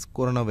MERS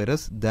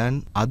coronavirus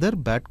than other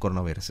bat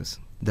coronaviruses.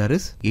 There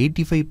is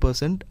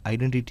 85%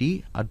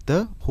 identity at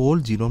the whole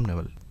genome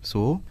level.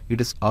 So,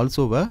 it is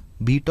also a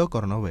beta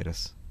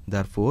coronavirus.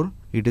 Therefore,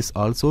 it is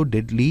also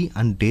deadly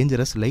and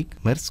dangerous like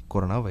MERS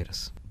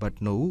coronavirus. But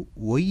now,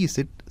 why is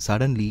it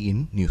suddenly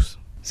in news?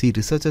 See,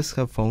 researchers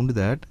have found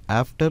that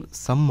after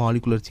some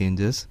molecular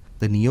changes,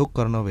 the neo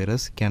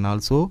coronavirus can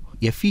also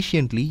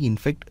efficiently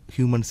infect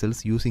human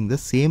cells using the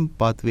same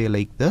pathway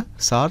like the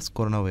SARS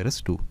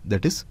coronavirus 2,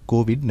 that is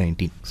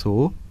COVID-19.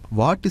 So,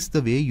 what is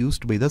the way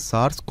used by the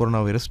SARS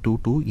coronavirus 2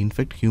 to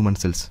infect human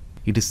cells?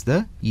 It is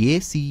the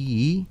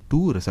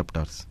ACE2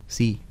 receptors.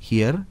 See,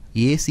 here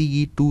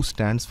ACE2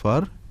 stands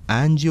for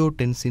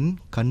angiotensin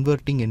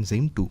converting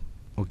enzyme 2.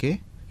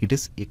 Okay, it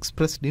is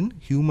expressed in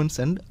humans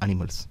and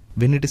animals.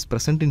 When it is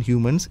present in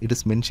humans, it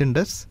is mentioned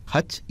as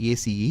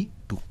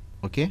HACE2.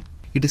 Okay,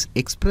 it is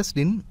expressed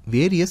in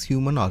various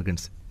human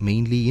organs,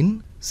 mainly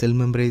in cell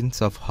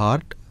membranes of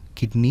heart,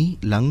 kidney,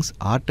 lungs,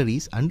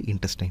 arteries and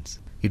intestines.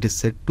 It is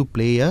said to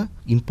play an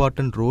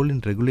important role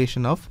in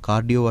regulation of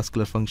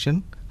cardiovascular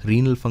function,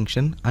 renal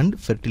function and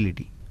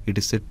fertility. It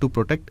is said to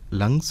protect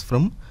lungs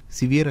from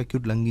severe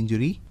acute lung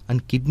injury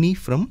and kidney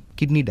from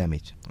kidney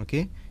damage.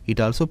 Okay,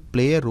 it also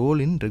play a role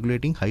in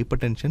regulating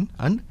hypertension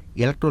and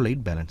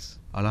electrolyte balance.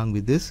 Along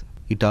with this,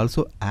 it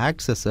also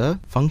acts as a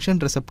function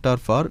receptor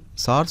for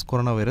SARS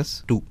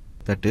coronavirus 2.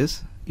 That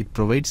is, it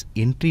provides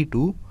entry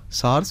to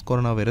SARS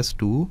coronavirus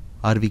 2,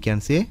 or we can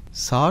say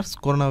SARS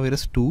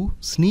coronavirus 2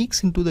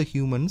 sneaks into the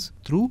humans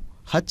through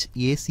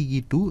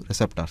HACE2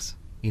 receptors.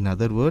 In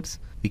other words,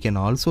 we can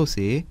also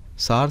say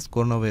SARS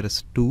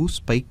coronavirus 2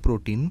 spike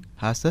protein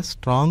has a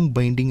strong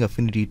binding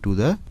affinity to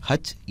the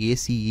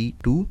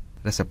HACE2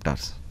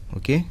 receptors.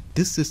 Okay,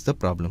 this is the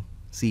problem.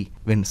 See,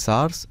 when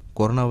SARS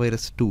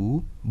coronavirus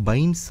 2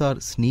 binds or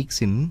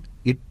sneaks in,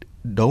 it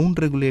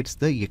downregulates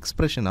the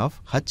expression of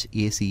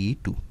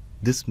HACE2.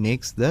 This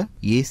makes the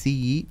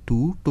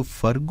ACE2 to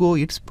forgo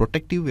its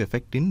protective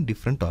effect in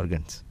different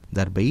organs.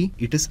 Thereby,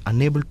 it is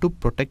unable to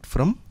protect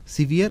from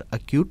severe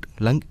acute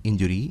lung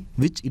injury,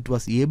 which it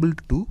was able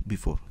to do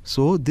before.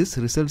 So, this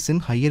results in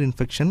higher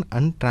infection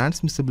and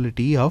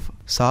transmissibility of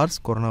SARS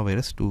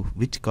coronavirus 2,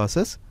 which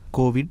causes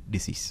COVID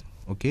disease.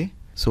 Okay.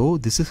 So,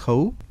 this is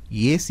how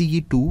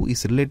ACE2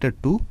 is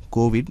related to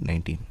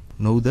COVID-19.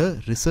 Now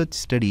the research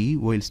study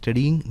while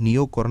studying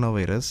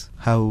neo-coronavirus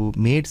have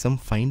made some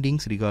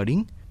findings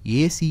regarding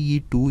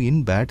ACE2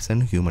 in bats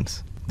and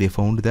humans. They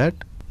found that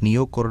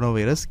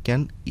neo-coronavirus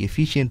can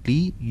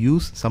efficiently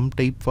use some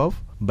type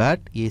of bat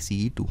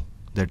ACE2.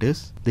 That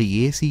is,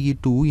 the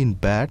ACE2 in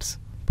bats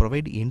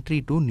provide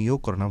entry to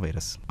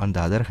neo-coronavirus. On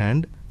the other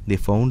hand, they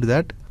found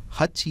that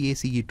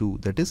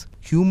HACE2, that is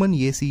human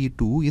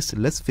ACE2, is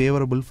less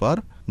favorable for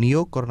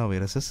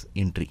neo-coronavirus's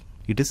entry.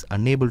 It is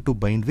unable to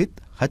bind with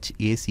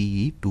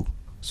HACE2.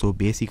 So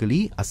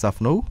basically, as of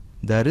now,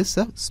 there is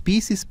a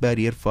species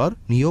barrier for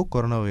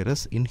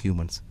neo-coronavirus in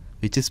humans,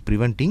 which is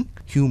preventing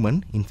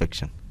human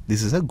infection.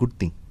 This is a good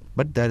thing.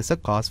 But there is a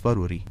cause for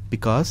worry,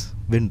 because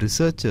when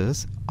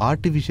researchers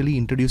artificially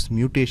introduce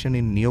mutation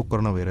in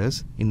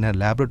neo-coronavirus in a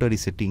laboratory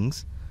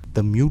settings,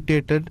 the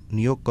mutated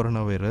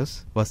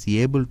neo-coronavirus was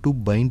able to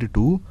bind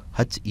to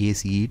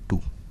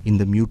HACE2. In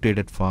the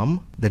mutated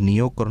form, the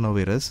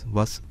neo-coronavirus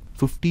was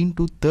 15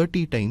 to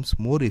 30 times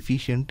more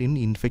efficient in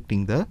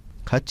infecting the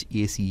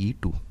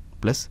HACE2.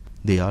 Plus,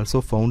 they also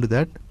found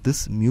that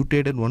this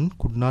mutated one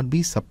could not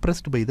be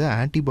suppressed by the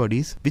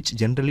antibodies which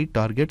generally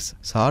targets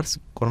SARS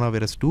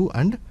coronavirus 2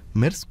 and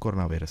MERS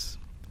coronavirus.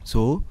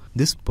 So,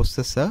 this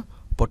poses a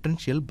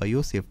potential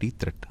biosafety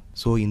threat.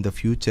 So, in the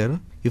future,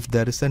 if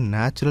there is a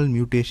natural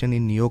mutation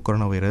in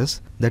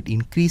neo-coronavirus that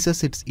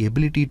increases its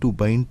ability to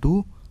bind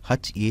to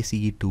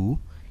HACE2,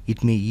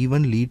 it may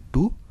even lead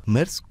to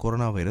MERS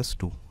coronavirus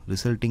 2,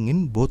 resulting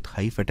in both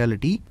high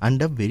fatality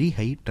and a very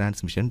high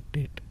transmission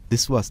rate.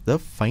 This was the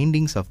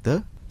findings of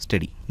the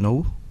study.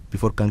 Now,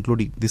 before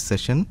concluding this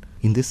session,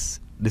 in this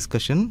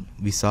discussion,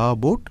 we saw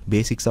about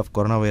basics of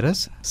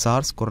coronavirus,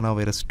 SARS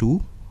coronavirus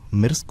 2,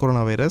 MERS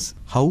coronavirus,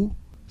 how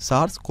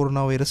SARS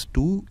coronavirus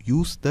 2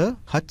 use the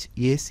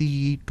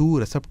HACE2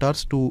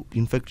 receptors to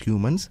infect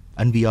humans,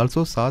 and we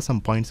also saw some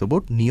points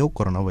about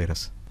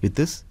neo-coronavirus. With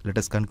this, let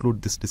us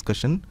conclude this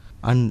discussion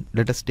and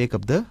let us take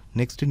up the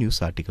next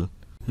news article.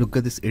 Look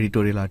at this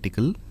editorial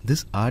article.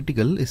 This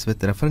article is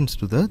with reference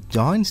to the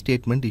joint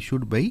statement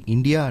issued by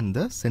India and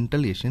the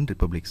Central Asian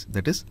Republics,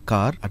 that is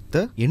CAR, at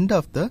the end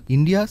of the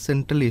India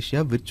Central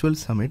Asia Virtual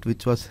Summit,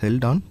 which was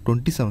held on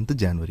 27th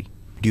January.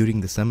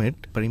 During the summit,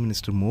 Prime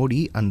Minister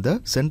Modi and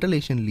the Central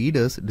Asian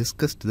leaders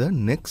discussed the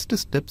next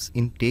steps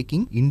in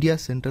taking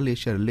India-Central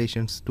Asia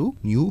relations to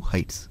new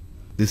heights.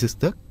 This is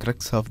the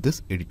crux of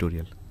this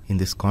editorial. In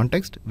this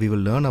context, we will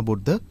learn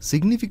about the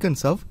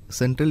significance of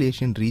Central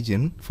Asian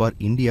region for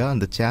India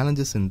and the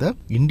challenges in the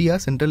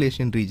India-Central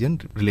Asian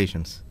region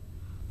relations.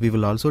 We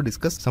will also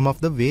discuss some of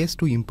the ways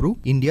to improve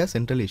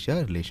India-Central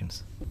Asia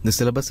relations. The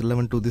syllabus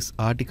relevant to this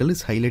article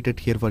is highlighted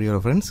here for your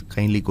reference.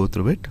 Kindly go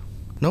through it.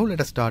 Now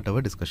let us start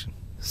our discussion.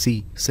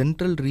 See,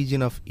 Central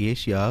region of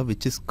Asia,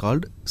 which is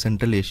called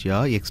Central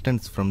Asia,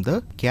 extends from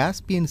the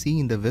Caspian Sea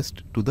in the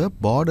west to the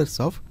borders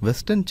of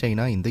Western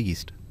China in the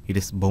east. It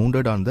is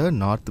bounded on the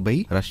north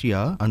by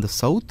Russia and the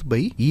south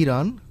by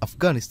Iran,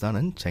 Afghanistan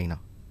and China.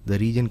 The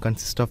region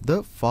consists of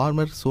the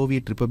former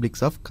Soviet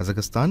republics of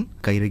Kazakhstan,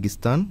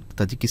 Kyrgyzstan,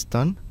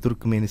 Tajikistan,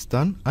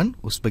 Turkmenistan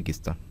and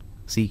Uzbekistan.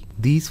 See,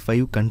 these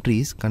 5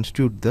 countries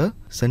constitute the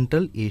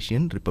Central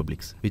Asian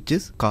Republics, which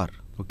is CAR.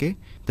 Okay,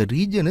 the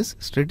region is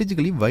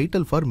strategically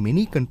vital for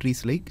many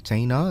countries like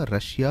China,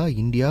 Russia,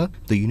 India,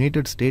 the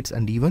United States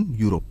and even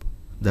Europe.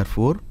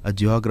 Therefore, a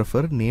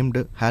geographer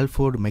named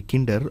Halford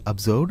Mackinder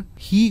observed,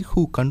 "He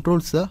who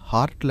controls the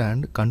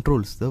heartland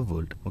controls the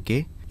world."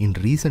 Okay, in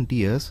recent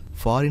years,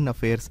 foreign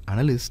affairs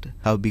analysts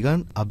have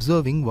begun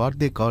observing what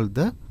they call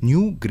the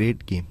new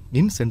great game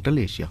in Central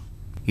Asia.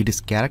 It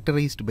is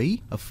characterized by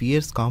a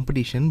fierce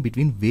competition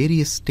between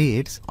various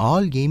states,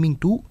 all aiming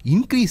to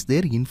increase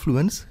their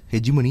influence,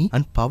 hegemony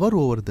and power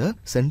over the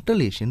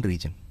Central Asian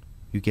region.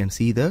 You can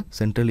see the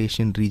Central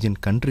Asian region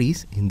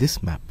countries in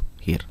this map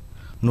here.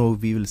 Now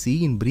we will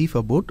see in brief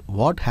about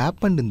what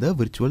happened in the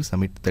virtual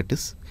summit that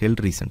is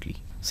held recently.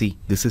 See,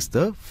 this is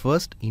the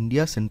first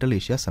India Central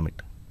Asia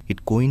Summit.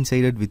 It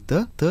coincided with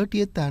the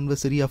 30th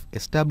anniversary of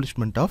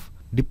establishment of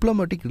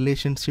diplomatic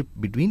relationship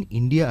between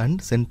India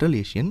and Central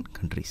Asian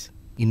countries.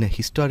 In a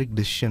historic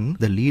decision,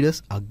 the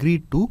leaders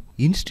agreed to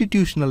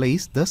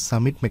institutionalize the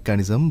summit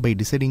mechanism by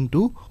deciding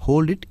to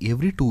hold it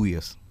every 2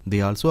 years.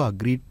 They also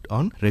agreed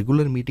on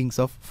regular meetings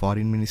of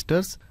foreign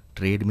ministers,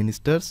 trade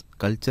ministers,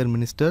 culture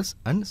ministers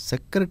and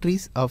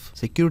secretaries of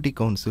Security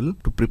Council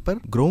to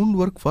prepare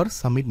groundwork for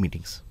summit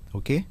meetings.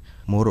 Okay.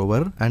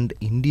 Moreover, and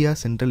India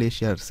Central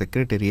Asia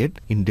Secretariat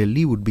in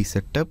Delhi would be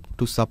set up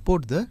to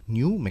support the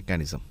new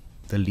mechanism.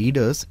 The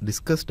leaders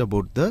discussed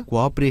about the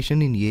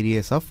cooperation in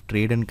areas of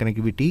trade and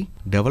connectivity,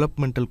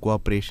 developmental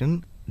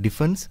cooperation,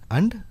 defense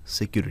and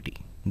security.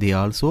 They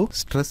also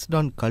stressed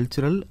on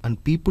cultural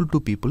and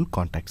people-to-people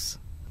contacts.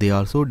 They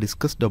also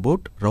discussed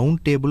about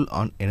roundtable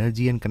on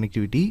energy and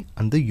connectivity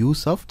and the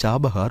use of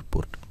Chabahar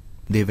port.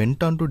 They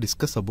went on to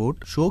discuss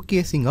about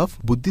showcasing of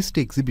Buddhist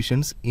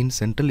exhibitions in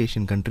Central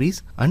Asian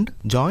countries and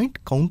joint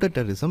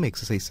counter-terrorism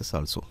exercises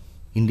also.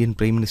 Indian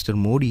Prime Minister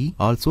Modi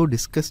also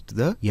discussed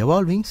the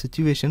evolving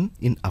situation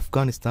in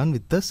Afghanistan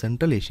with the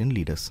Central Asian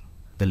leaders.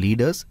 The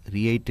leaders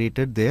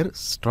reiterated their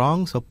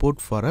strong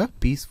support for a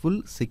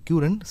peaceful,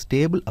 secure and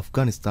stable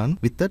Afghanistan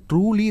with a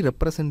truly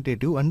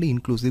representative and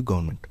inclusive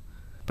government.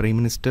 Prime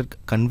Minister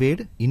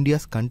conveyed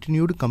India's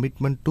continued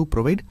commitment to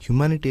provide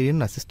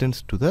humanitarian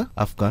assistance to the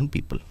Afghan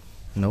people.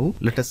 Now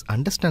let us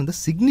understand the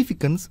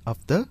significance of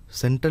the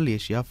Central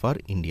Asia for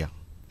India.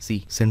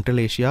 See, Central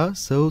Asia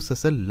serves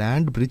as a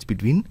land bridge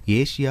between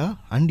Asia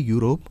and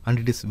Europe, and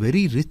it is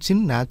very rich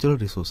in natural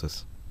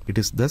resources. It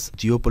is thus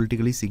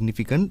geopolitically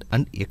significant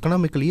and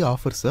economically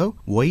offers a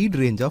wide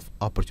range of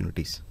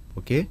opportunities.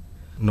 Okay.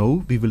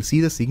 Now we will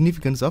see the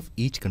significance of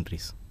each country.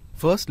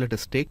 First, let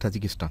us take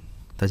Tajikistan.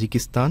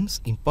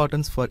 Tajikistan's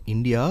importance for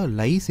India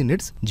lies in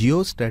its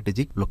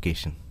geostrategic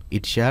location.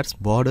 It shares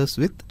borders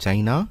with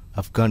China,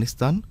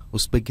 Afghanistan,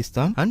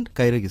 Uzbekistan and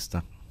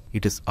Kyrgyzstan.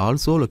 It is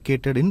also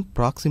located in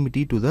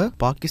proximity to the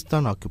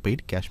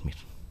Pakistan-occupied Kashmir.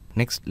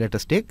 Next, let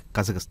us take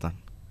Kazakhstan.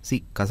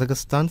 See,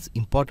 Kazakhstan's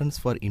importance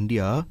for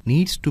India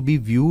needs to be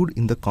viewed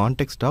in the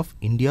context of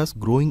India's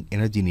growing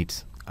energy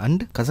needs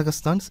and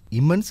Kazakhstan's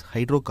immense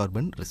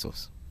hydrocarbon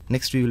resource.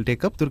 Next, we will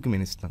take up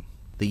Turkmenistan.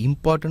 The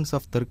importance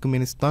of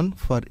Turkmenistan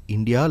for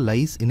India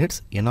lies in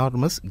its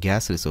enormous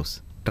gas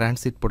resource,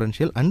 transit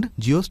potential and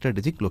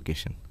geostrategic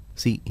location.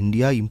 See,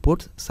 India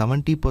imports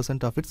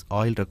 70% of its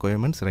oil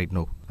requirements right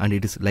now, and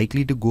it is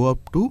likely to go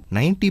up to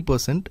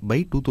 90%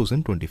 by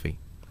 2025.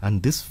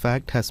 And this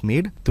fact has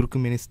made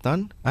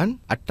Turkmenistan an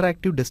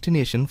attractive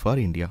destination for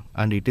India,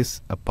 and it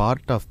is a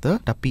part of the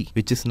TAPI,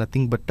 which is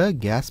nothing but a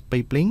gas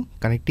pipeline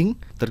connecting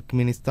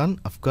Turkmenistan,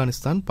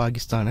 Afghanistan,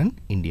 Pakistan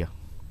and India.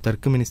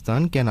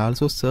 Turkmenistan can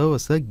also serve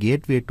as a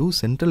gateway to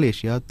Central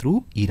Asia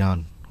through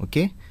Iran.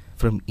 Okay,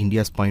 from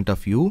India's point of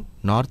view,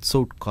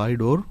 North-South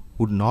corridor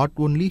would not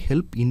only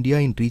help India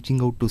in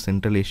reaching out to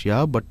Central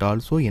Asia, but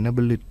also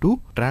enable it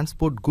to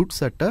transport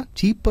goods at a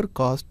cheaper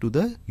cost to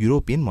the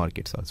European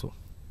markets also.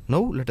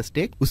 Now let us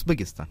take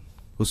Uzbekistan.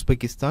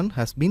 Uzbekistan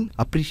has been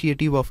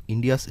appreciative of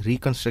India's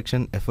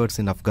reconstruction efforts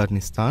in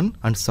Afghanistan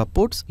and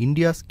supports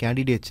India's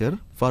candidature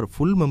for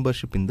full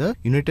membership in the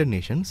United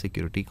Nations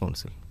Security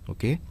Council.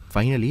 Okay.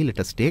 Finally, let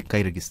us take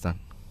Kyrgyzstan.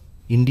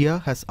 India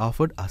has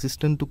offered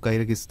assistance to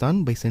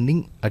Kyrgyzstan by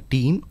sending a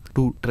team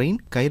to train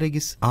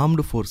Kyrgyz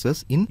armed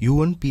forces in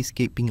UN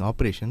peacekeeping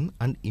operation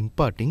and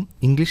imparting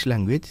English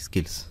language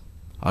skills.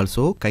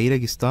 Also,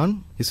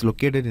 Kyrgyzstan is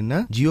located in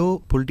a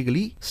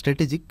geopolitically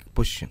strategic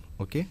position.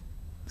 Okay.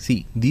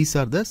 See, these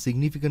are the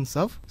significance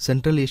of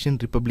Central Asian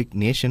Republic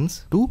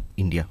nations to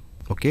India.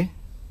 Okay.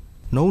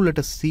 Now let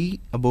us see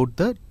about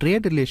the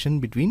trade relation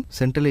between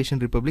Central Asian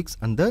republics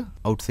and the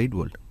outside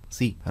world.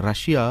 See,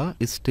 Russia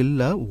is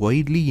still a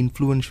widely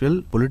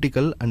influential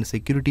political and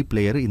security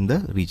player in the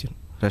region.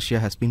 Russia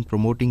has been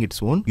promoting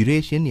its own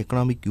Eurasian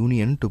Economic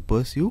Union to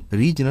pursue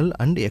regional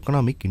and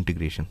economic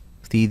integration.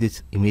 See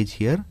this image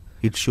here.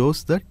 It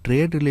shows the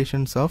trade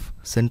relations of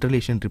Central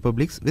Asian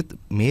republics with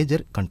major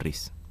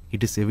countries.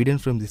 It is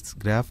evident from this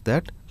graph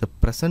that the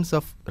presence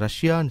of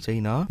Russia and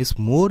China is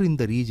more in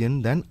the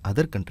region than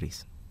other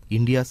countries.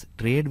 India's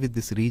trade with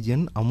this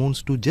region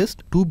amounts to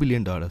just $2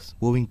 billion,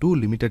 owing to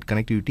limited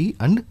connectivity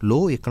and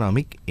low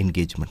economic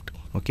engagement.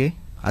 Okay.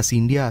 As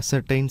India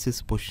ascertains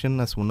its position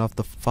as one of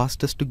the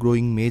fastest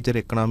growing major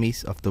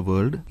economies of the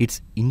world,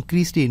 its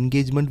increased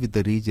engagement with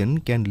the region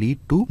can lead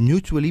to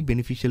mutually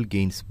beneficial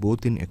gains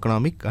both in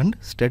economic and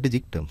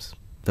strategic terms.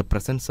 The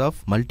presence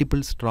of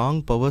multiple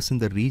strong powers in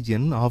the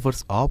region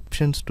offers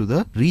options to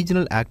the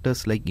regional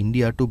actors like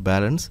India to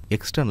balance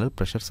external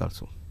pressures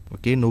also.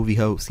 Okay, now we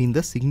have seen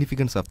the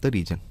significance of the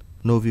region.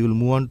 Now we will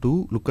move on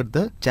to look at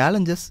the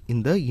challenges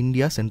in the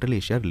India-Central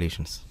Asia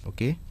relations.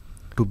 Okay.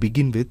 To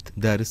begin with,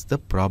 there is the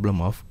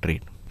problem of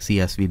trade. See,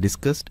 as we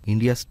discussed,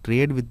 India's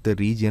trade with the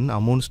region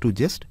amounts to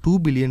just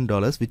 $2 billion,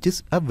 which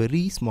is a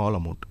very small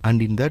amount.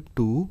 And in that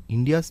too,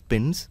 India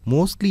spends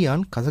mostly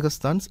on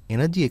Kazakhstan's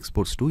energy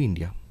exports to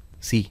India.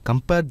 See,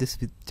 compare this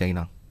with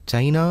China.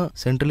 China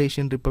Central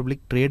Asian Republic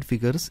trade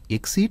figures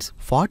exceeds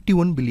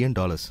 $41 billion,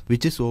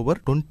 which is over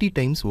 20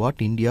 times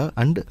what India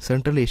and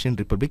Central Asian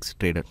Republics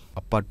traded.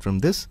 Apart from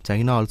this,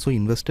 China also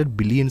invested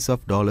billions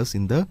of dollars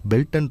in the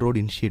Belt and Road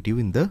Initiative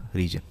in the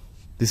region.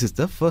 This is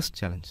the first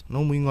challenge.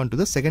 Now moving on to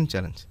the second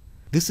challenge.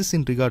 This is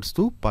in regards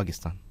to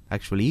Pakistan.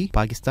 Actually,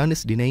 Pakistan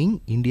is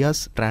denying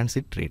India's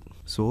transit trade.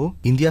 So,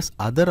 India's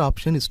other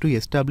option is to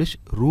establish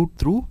route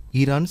through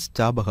Iran's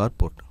Chabahar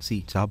port.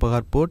 See,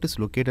 Chabahar port is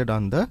located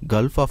on the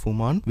Gulf of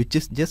Oman, which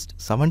is just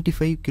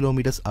 75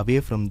 kilometers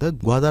away from the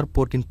Gwadar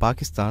port in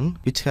Pakistan,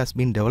 which has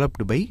been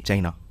developed by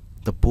China.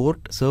 The port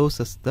serves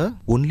as the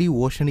only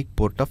oceanic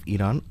port of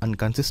Iran and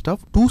consists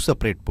of two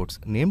separate ports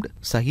named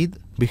Shahid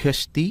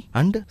Beheshti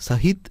and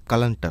Shahid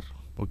Kalantar.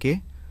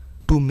 Okay.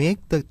 To make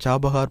the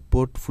Chabahar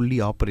port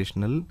fully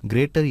operational,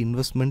 greater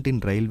investment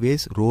in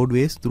railways,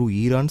 roadways through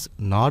Iran's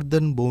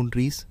northern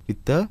boundaries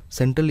with the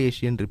Central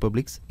Asian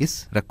republics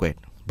is required.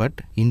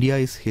 But India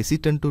is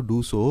hesitant to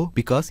do so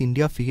because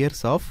India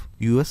fears of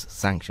US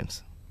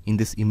sanctions. In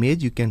this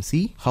image, you can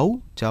see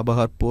how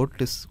Chabahar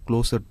port is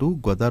closer to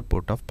Gwadar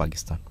port of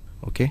Pakistan.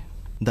 Okay.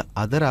 The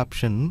other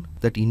option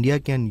that India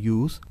can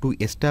use to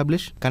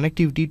establish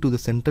connectivity to the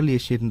Central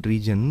Asian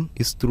region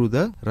is through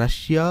the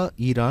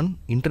Russia-Iran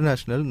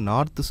International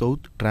North-South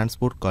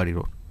Transport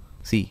Corridor.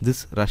 See,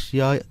 this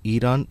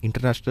Russia-Iran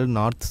International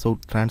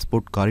North-South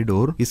Transport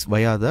Corridor is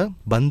via the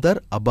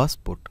Bandar Abbas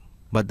port.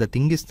 But the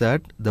thing is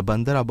that the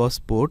Bandar Abbas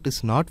port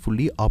is not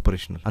fully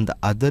operational. And the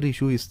other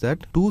issue is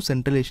that two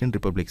Central Asian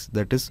republics,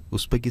 that is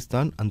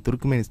Uzbekistan and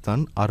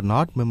Turkmenistan, are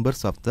not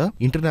members of the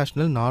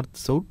International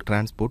North-South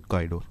Transport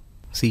Corridor.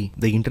 See,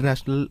 the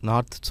International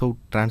North-South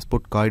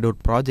Transport Corridor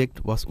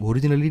project was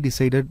originally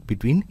decided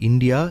between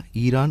India,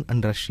 Iran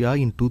and Russia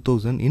in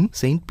 2000 in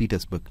St.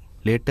 Petersburg.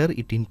 Later,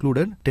 it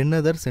included 10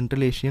 other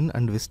Central Asian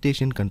and West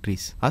Asian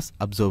countries as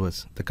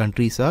observers. The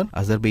countries are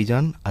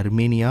Azerbaijan,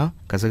 Armenia,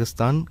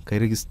 Kazakhstan,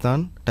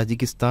 Kyrgyzstan,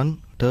 Tajikistan,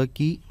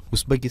 Turkey,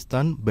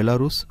 Uzbekistan,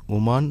 Belarus,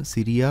 Oman,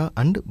 Syria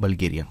and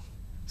Bulgaria.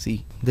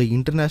 See, the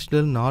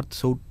International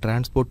North-South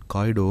Transport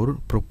Corridor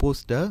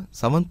proposed a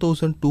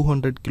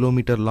 7,200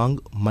 km long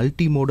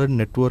multimodal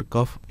network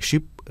of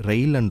ship,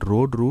 rail and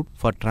road route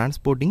for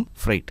transporting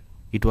freight.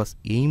 It was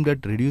aimed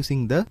at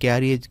reducing the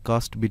carriage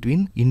cost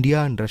between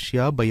India and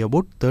Russia by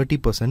about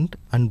 30%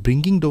 and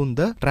bringing down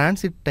the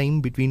transit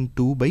time between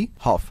two by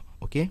half.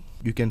 Okay,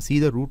 you can see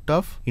the route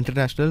of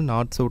International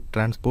North-South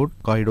Transport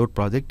Corridor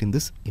project in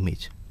this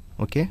image.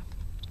 Okay.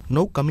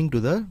 Now coming to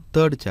the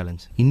third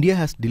challenge. India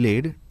has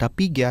delayed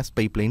Tapi gas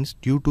pipelines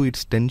due to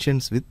its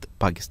tensions with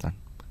Pakistan.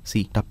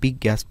 See, Tapi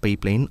gas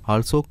pipeline,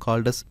 also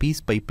called as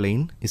Peace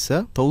Pipeline, is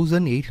a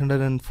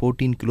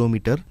 1814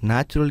 km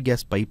natural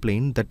gas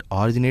pipeline that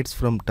originates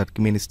from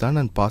Turkmenistan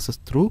and passes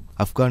through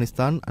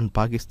Afghanistan and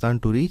Pakistan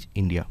to reach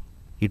India.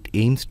 It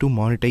aims to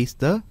monetize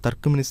the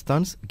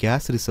Turkmenistan's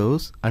gas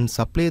reserves and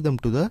supply them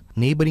to the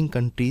neighboring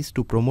countries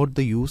to promote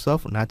the use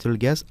of natural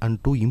gas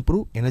and to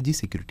improve energy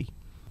security.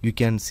 You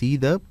can see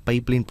the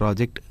pipeline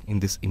project in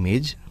this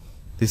image.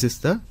 This is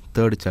the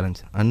third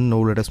challenge. And now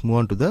let us move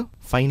on to the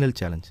final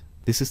challenge.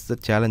 This is the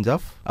challenge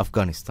of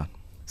Afghanistan.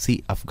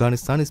 See,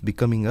 Afghanistan is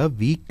becoming a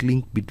weak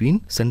link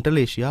between Central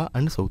Asia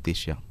and South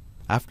Asia.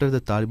 After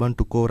the Taliban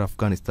took over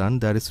Afghanistan,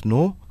 there is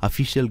no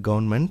official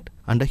government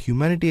and a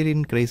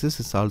humanitarian crisis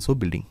is also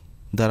building.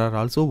 There are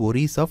also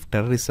worries of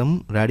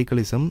terrorism,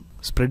 radicalism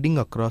spreading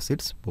across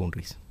its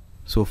boundaries.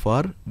 So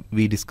far,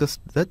 we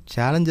discussed the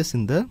challenges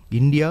in the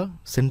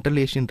India-Central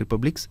Asian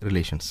Republics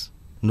relations.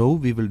 Now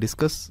we will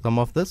discuss some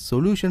of the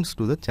solutions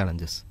to the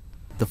challenges.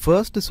 The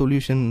first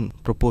solution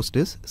proposed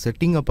is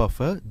setting up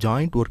of a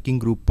joint working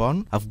group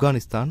on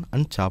Afghanistan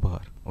and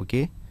Chabahar.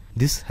 Okay,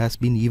 this has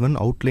been even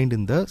outlined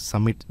in the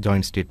summit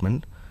joint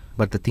statement.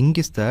 But the thing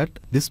is that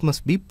this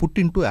must be put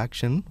into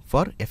action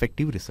for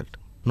effective result.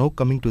 Now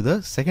coming to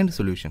the second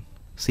solution.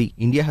 See,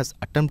 India has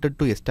attempted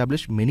to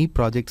establish many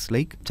projects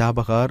like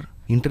Chabahar,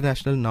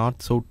 International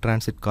North-South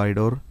Transit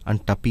Corridor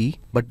and Tapi,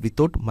 but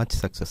without much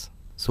success.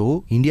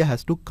 So, India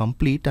has to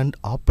complete and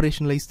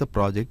operationalize the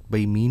project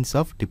by means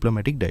of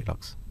diplomatic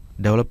dialogues.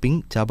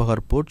 Developing Chabahar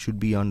port should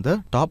be on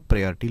the top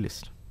priority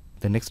list.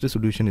 The next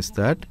solution is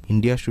that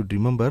India should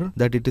remember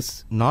that it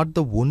is not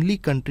the only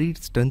country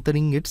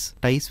strengthening its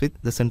ties with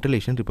the Central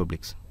Asian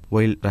republics.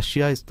 While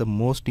Russia is the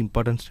most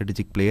important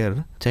strategic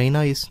player,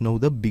 China is now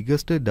the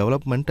biggest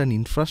development and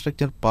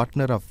infrastructure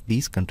partner of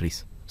these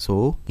countries.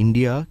 So,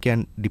 India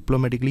can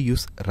diplomatically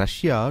use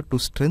Russia to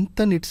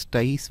strengthen its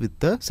ties with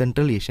the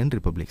Central Asian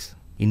republics.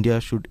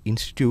 India should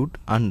institute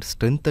and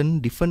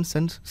strengthen defense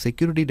and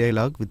security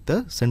dialogue with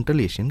the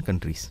Central Asian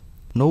countries.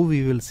 Now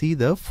we will see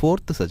the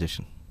fourth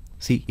suggestion.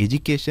 See,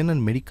 education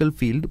and medical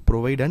field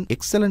provide an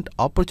excellent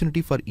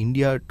opportunity for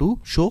India to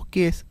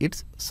showcase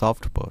its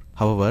soft power.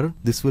 However,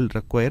 this will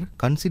require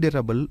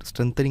considerable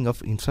strengthening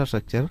of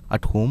infrastructure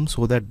at home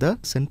so that the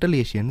Central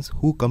Asians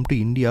who come to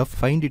India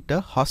find it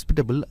a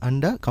hospitable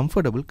and a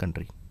comfortable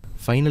country.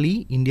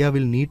 Finally, India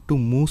will need to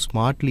move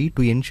smartly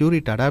to ensure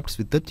it adapts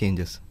with the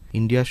changes.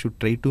 India should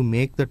try to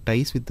make the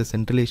ties with the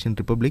Central Asian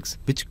republics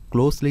which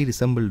closely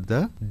resemble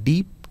the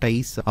deep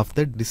ties of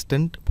the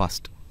distant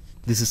past.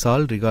 This is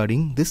all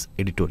regarding this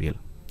editorial.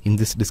 In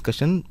this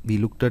discussion, we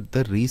looked at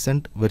the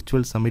recent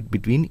virtual summit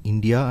between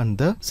India and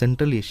the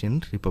Central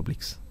Asian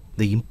republics,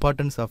 the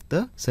importance of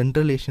the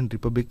Central Asian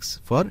republics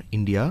for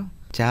India,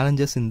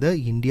 challenges in the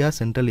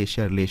India-Central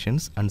Asia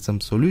relations, and some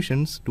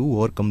solutions to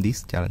overcome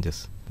these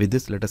challenges. With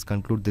this, let us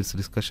conclude this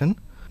discussion.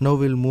 Now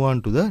we will move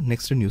on to the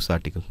next news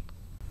article.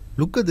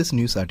 Look at this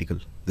news article.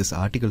 This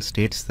article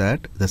states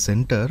that the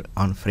Centre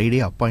on Friday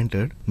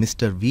appointed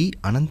Mr. V.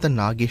 Anantha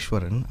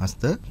Nageshwaran as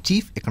the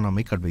Chief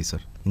Economic Advisor.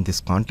 In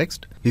this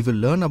context, we will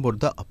learn about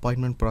the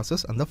appointment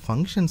process and the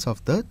functions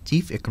of the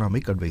Chief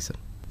Economic Advisor.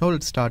 Now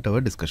let's start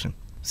our discussion.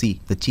 See,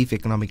 the Chief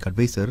Economic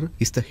Advisor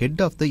is the head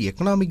of the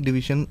Economic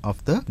Division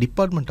of the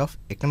Department of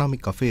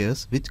Economic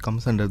Affairs, which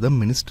comes under the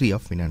Ministry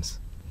of Finance.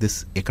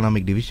 This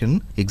Economic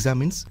Division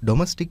examines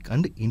domestic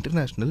and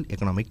international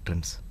economic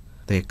trends.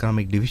 The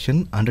Economic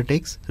Division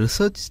undertakes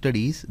research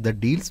studies that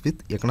deals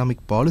with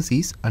economic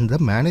policies and the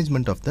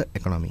management of the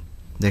economy.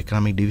 The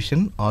Economic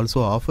Division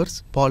also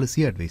offers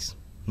policy advice.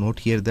 Note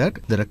here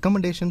that the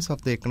recommendations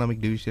of the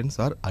Economic Divisions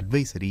are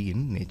advisory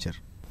in nature.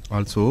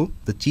 Also,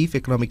 the Chief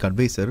Economic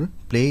Advisor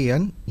play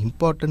an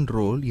important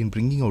role in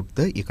bringing out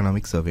the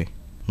Economic Survey.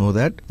 Know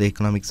that the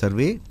Economic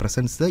Survey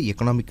presents the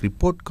economic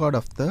report card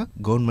of the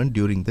government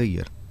during the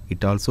year.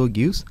 It also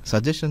gives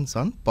suggestions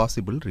on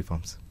possible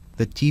reforms.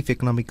 The Chief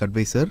Economic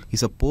Advisor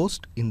is a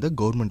post in the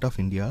Government of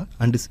India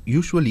and is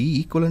usually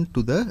equivalent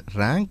to the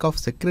rank of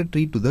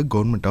Secretary to the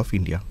Government of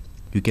India.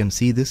 You can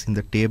see this in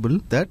the table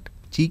that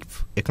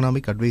Chief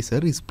Economic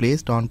Advisor is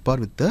placed on par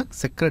with the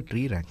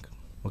Secretary rank.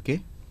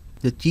 Okay.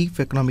 The Chief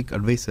Economic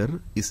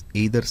Advisor is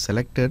either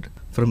selected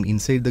from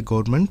inside the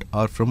government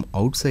or from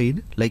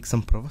outside, like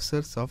some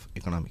professors of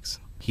economics.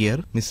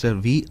 Here, Mr.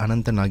 V.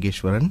 Anantha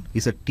Nageshwaran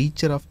is a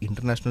teacher of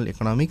international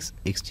economics,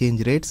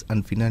 exchange rates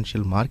and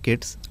financial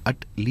markets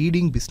at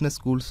leading business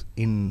schools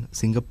in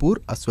Singapore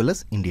as well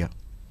as India.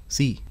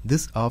 See,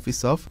 this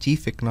Office of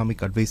Chief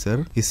Economic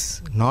Advisor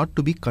is not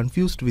to be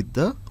confused with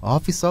the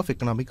Office of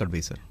Economic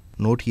Advisor.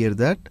 Note here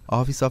that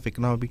Office of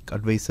Economic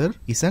Advisor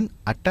is an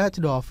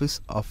attached office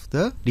of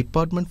the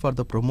Department for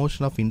the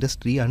Promotion of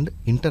Industry and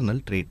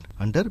Internal Trade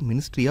under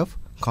Ministry of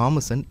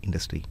Commerce and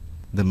Industry.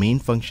 The main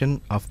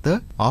function of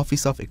the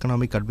Office of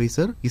Economic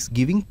Advisor is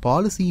giving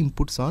policy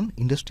inputs on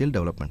industrial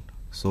development.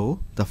 So,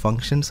 the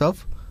functions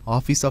of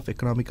Office of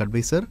Economic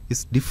Advisor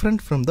is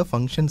different from the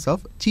functions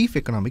of Chief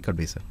Economic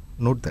Advisor.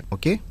 Note that,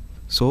 okay?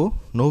 So,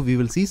 now we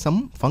will see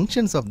some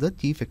functions of the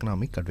Chief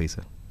Economic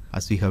Advisor.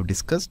 As we have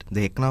discussed,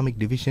 the Economic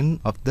Division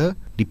of the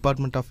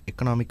Department of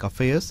Economic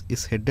Affairs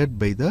is headed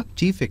by the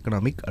Chief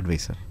Economic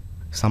Advisor.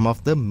 Some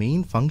of the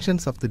main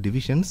functions of the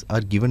divisions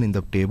are given in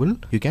the table.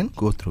 You can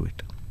go through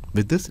it.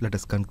 With this, let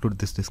us conclude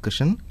this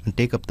discussion and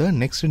take up the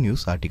next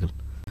news article.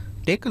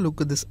 Take a look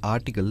at this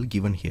article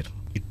given here.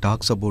 It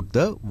talks about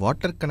the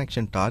water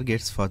connection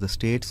targets for the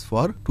states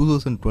for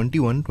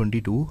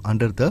 2021-22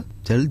 under the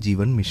Jal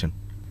Jeevan Mission.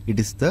 It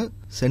is the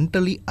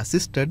centrally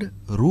assisted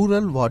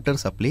rural water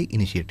supply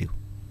initiative.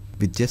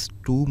 With just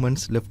 2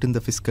 months left in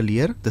the fiscal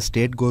year, the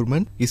state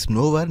government is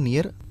nowhere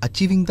near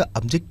achieving the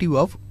objective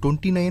of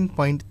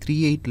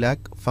 29.38 lakh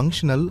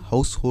functional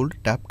household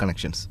tap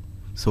connections.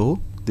 So,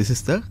 this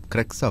is the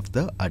crux of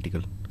the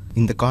article.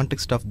 In the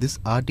context of this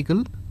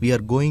article, we are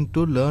going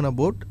to learn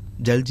about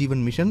Jal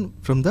Jeevan Mission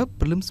from the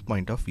prelims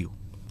point of view.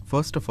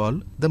 First of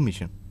all, the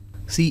mission.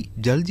 See,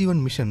 Jal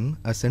Jeevan Mission,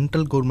 a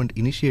central government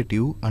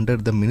initiative under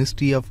the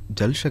Ministry of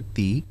Jal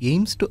Shakti,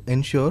 aims to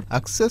ensure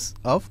access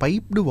of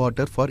piped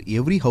water for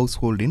every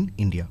household in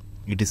India.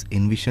 It is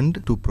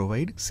envisioned to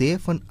provide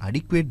safe and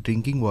adequate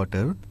drinking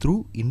water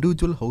through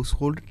individual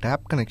household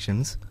tap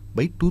connections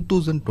by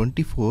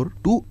 2024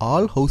 to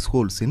all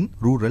households in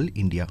rural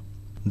India.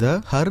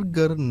 The Har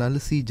Ghar Nal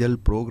Se Jal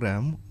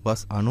program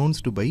was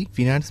announced by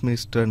Finance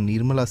Minister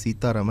Nirmala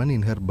Sitharaman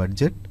in her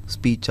budget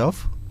speech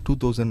of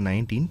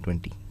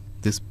 2019-20.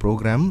 This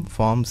program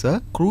forms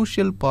a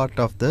crucial part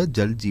of the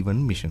Jal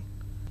Jeevan Mission.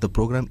 The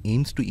program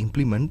aims to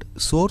implement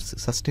source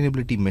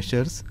sustainability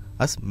measures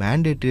as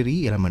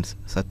mandatory elements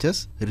such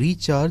as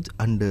recharge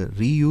and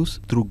reuse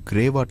through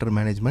grey water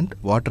management,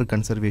 water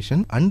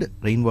conservation and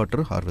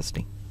rainwater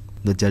harvesting.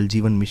 The Jal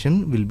Jeevan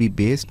Mission will be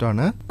based on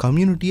a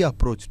community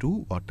approach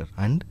to water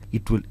and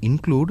it will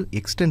include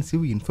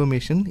extensive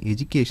information,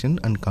 education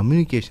and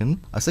communication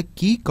as a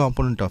key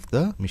component of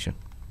the mission.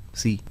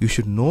 See, you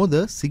should know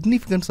the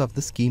significance of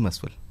the scheme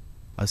as well.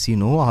 As you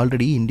know,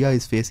 already India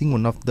is facing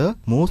one of the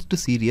most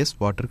serious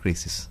water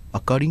crises.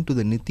 According to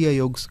the Niti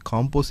Aayog's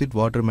Composite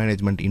Water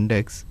Management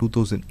Index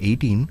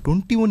 2018,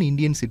 21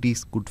 Indian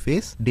cities could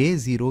face day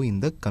zero in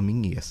the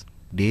coming years.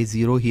 Day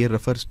zero here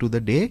refers to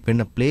the day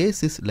when a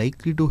place is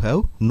likely to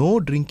have no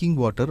drinking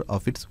water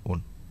of its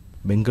own.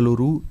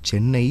 Bengaluru,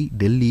 Chennai,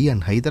 Delhi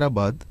and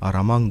Hyderabad are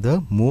among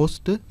the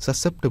most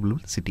susceptible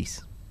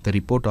cities. The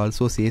report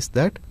also says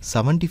that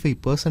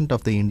 75%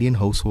 of the Indian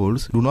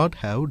households do not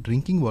have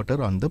drinking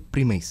water on the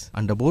premise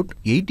and about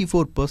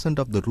 84%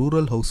 of the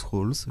rural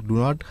households do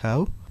not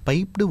have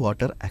piped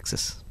water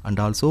access, and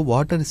also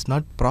water is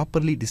not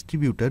properly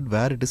distributed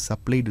where it is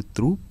supplied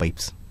through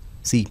pipes.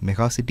 See,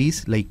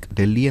 megacities like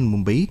Delhi and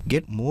Mumbai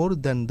get more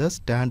than the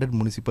standard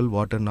municipal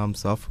water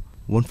norms of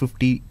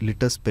 150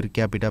 liters per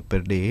capita per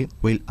day,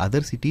 while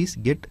other cities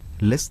get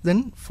less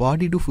than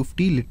 40 to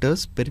 50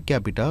 liters per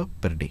capita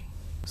per day.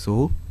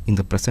 So, in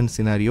the present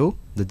scenario,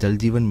 the Jal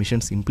Jeevan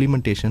Mission's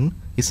implementation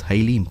is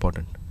highly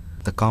important.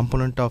 The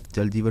component of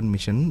Jal Jeevan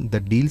Mission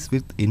that deals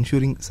with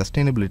ensuring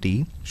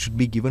sustainability should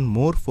be given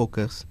more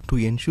focus to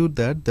ensure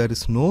that there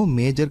is no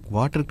major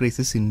water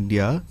crisis in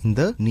India in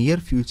the near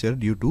future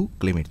due to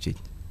climate change.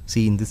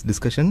 See, in this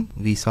discussion,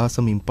 we saw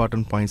some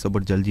important points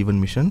about Jal Jeevan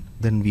Mission.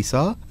 Then we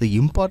saw the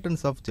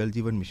importance of Jal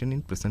Jeevan Mission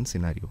in present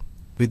scenario.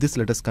 With this,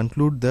 let us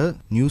conclude the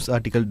news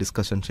article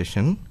discussion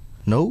session.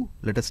 Now,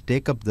 let us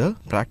take up the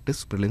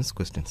practice prelims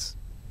questions.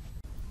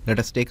 Let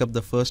us take up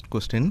the first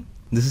question.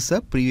 This is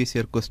a previous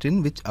year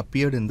question which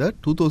appeared in the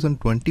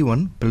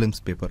 2021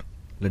 prelims paper.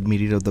 Let me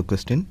read out the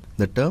question.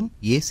 The term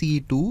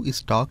ACE2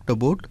 is talked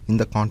about in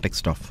the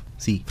context of.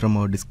 See, from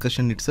our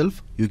discussion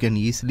itself, you can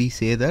easily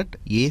say that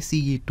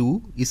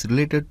ACE2 is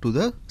related to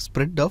the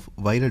spread of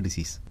viral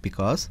disease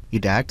because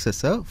it acts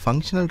as a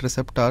functional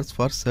receptors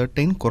for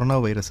certain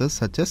coronaviruses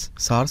such as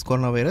SARS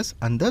coronavirus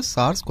and the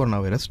SARS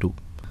coronavirus 2.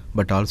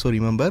 But also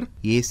remember,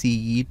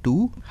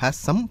 ACE2 has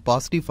some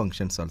positive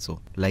functions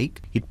also,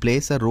 like it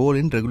plays a role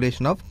in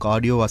regulation of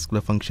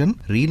cardiovascular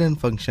function, renal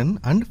function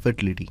and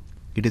fertility.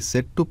 It is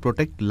said to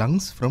protect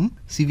lungs from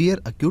severe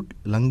acute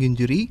lung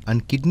injury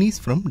and kidneys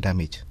from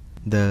damage.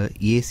 The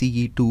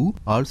ACE2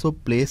 also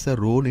plays a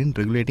role in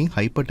regulating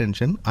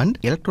hypertension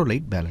and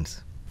electrolyte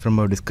balance. From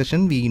our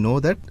discussion, we know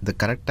that the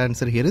correct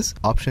answer here is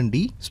option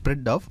D,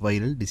 spread of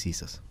viral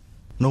diseases.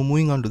 Now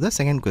moving on to the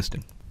second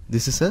question.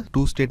 This is a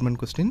two-statement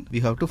question.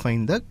 We have to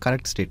find the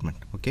correct statement.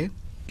 Okay.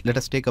 Let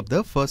us take up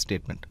the first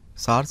statement.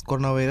 SARS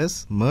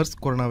coronavirus, MERS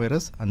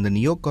coronavirus and the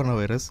neo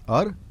coronavirus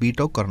are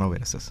beta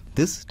coronaviruses.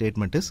 This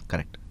statement is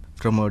correct.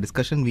 From our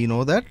discussion, we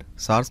know that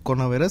SARS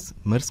coronavirus,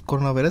 MERS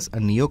coronavirus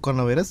and neo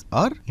coronavirus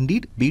are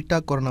indeed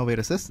beta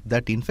coronaviruses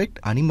that infect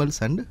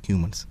animals and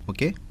humans.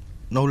 Okay.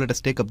 Now let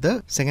us take up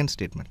the second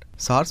statement.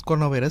 SARS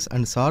coronavirus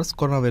and SARS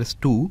coronavirus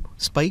 2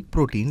 spike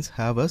proteins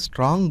have a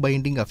strong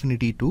binding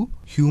affinity to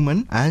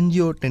human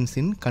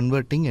angiotensin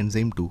converting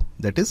enzyme 2,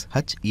 that is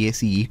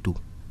HACE2.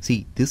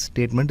 See, this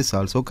statement is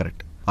also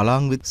correct.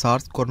 Along with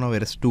SARS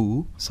coronavirus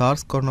 2,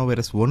 SARS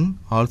coronavirus 1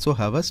 also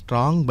have a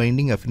strong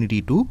binding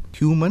affinity to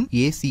human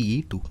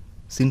ACE2.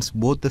 Since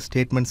both the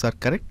statements are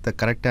correct, the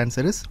correct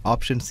answer is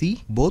option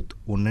C, both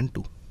 1 and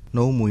 2.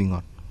 Now moving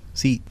on.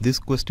 See, this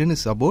question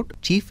is about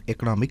Chief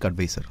Economic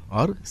Advisor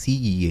or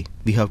CEA.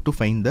 We have to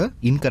find the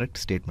incorrect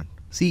statement.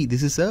 See,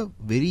 this is a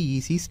very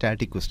easy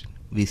static question.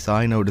 We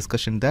saw in our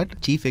discussion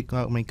that Chief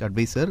Economic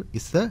Advisor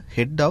is the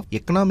head of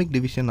Economic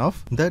Division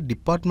of the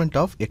Department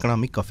of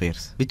Economic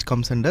Affairs, which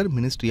comes under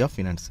Ministry of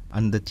Finance.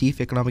 And the Chief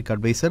Economic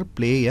Advisor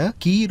play a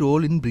key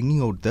role in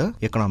bringing out the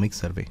economic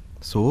survey.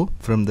 So,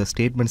 from the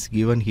statements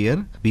given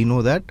here, we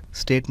know that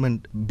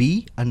statement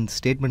B and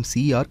statement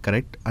C are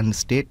correct and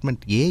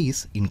statement A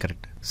is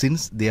incorrect.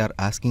 Since they are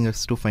asking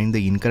us to find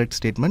the incorrect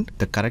statement,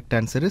 the correct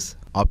answer is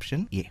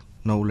option A.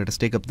 Now let us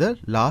take up the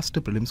last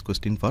prelims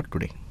question for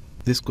today.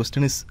 This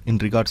question is in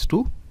regards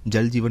to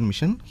Jal Jeevan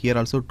Mission. Here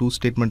also two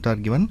statements are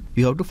given.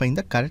 We have to find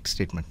the correct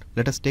statement.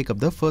 Let us take up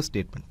the first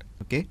statement.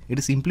 Okay, it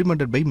is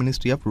implemented by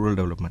Ministry of Rural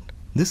Development.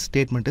 This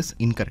statement is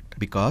incorrect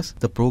because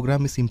the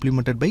program is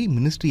implemented by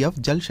Ministry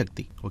of Jal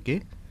Shakti.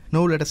 Okay.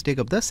 Now let us take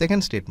up the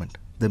second statement.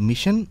 The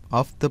mission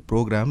of the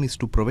program is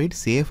to provide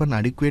safe and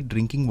adequate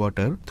drinking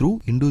water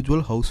through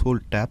individual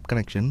household tap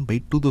connection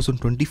by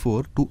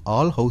 2024 to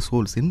all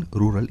households in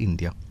rural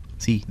India.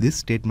 See, this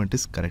statement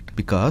is correct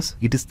because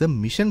it is the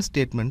mission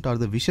statement or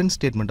the vision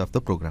statement of the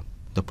program.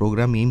 The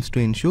program aims to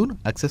ensure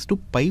access to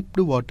piped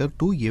water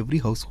to every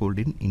household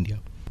in India.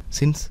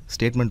 Since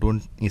statement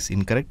 1 is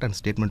incorrect and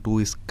statement 2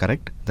 is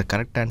correct, the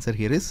correct answer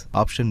here is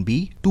option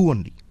B, 2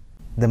 only.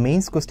 The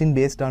mains question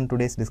based on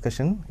today's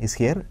discussion is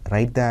here.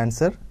 Write the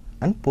answer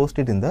and post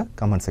it in the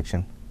comment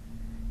section.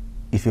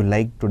 If you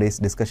like today's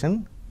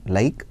discussion,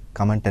 like,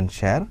 comment and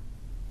share.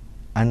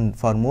 And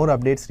for more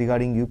updates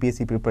regarding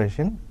UPSC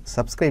preparation,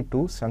 subscribe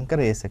to Shankar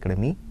AS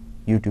Academy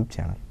YouTube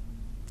channel.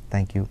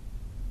 Thank you.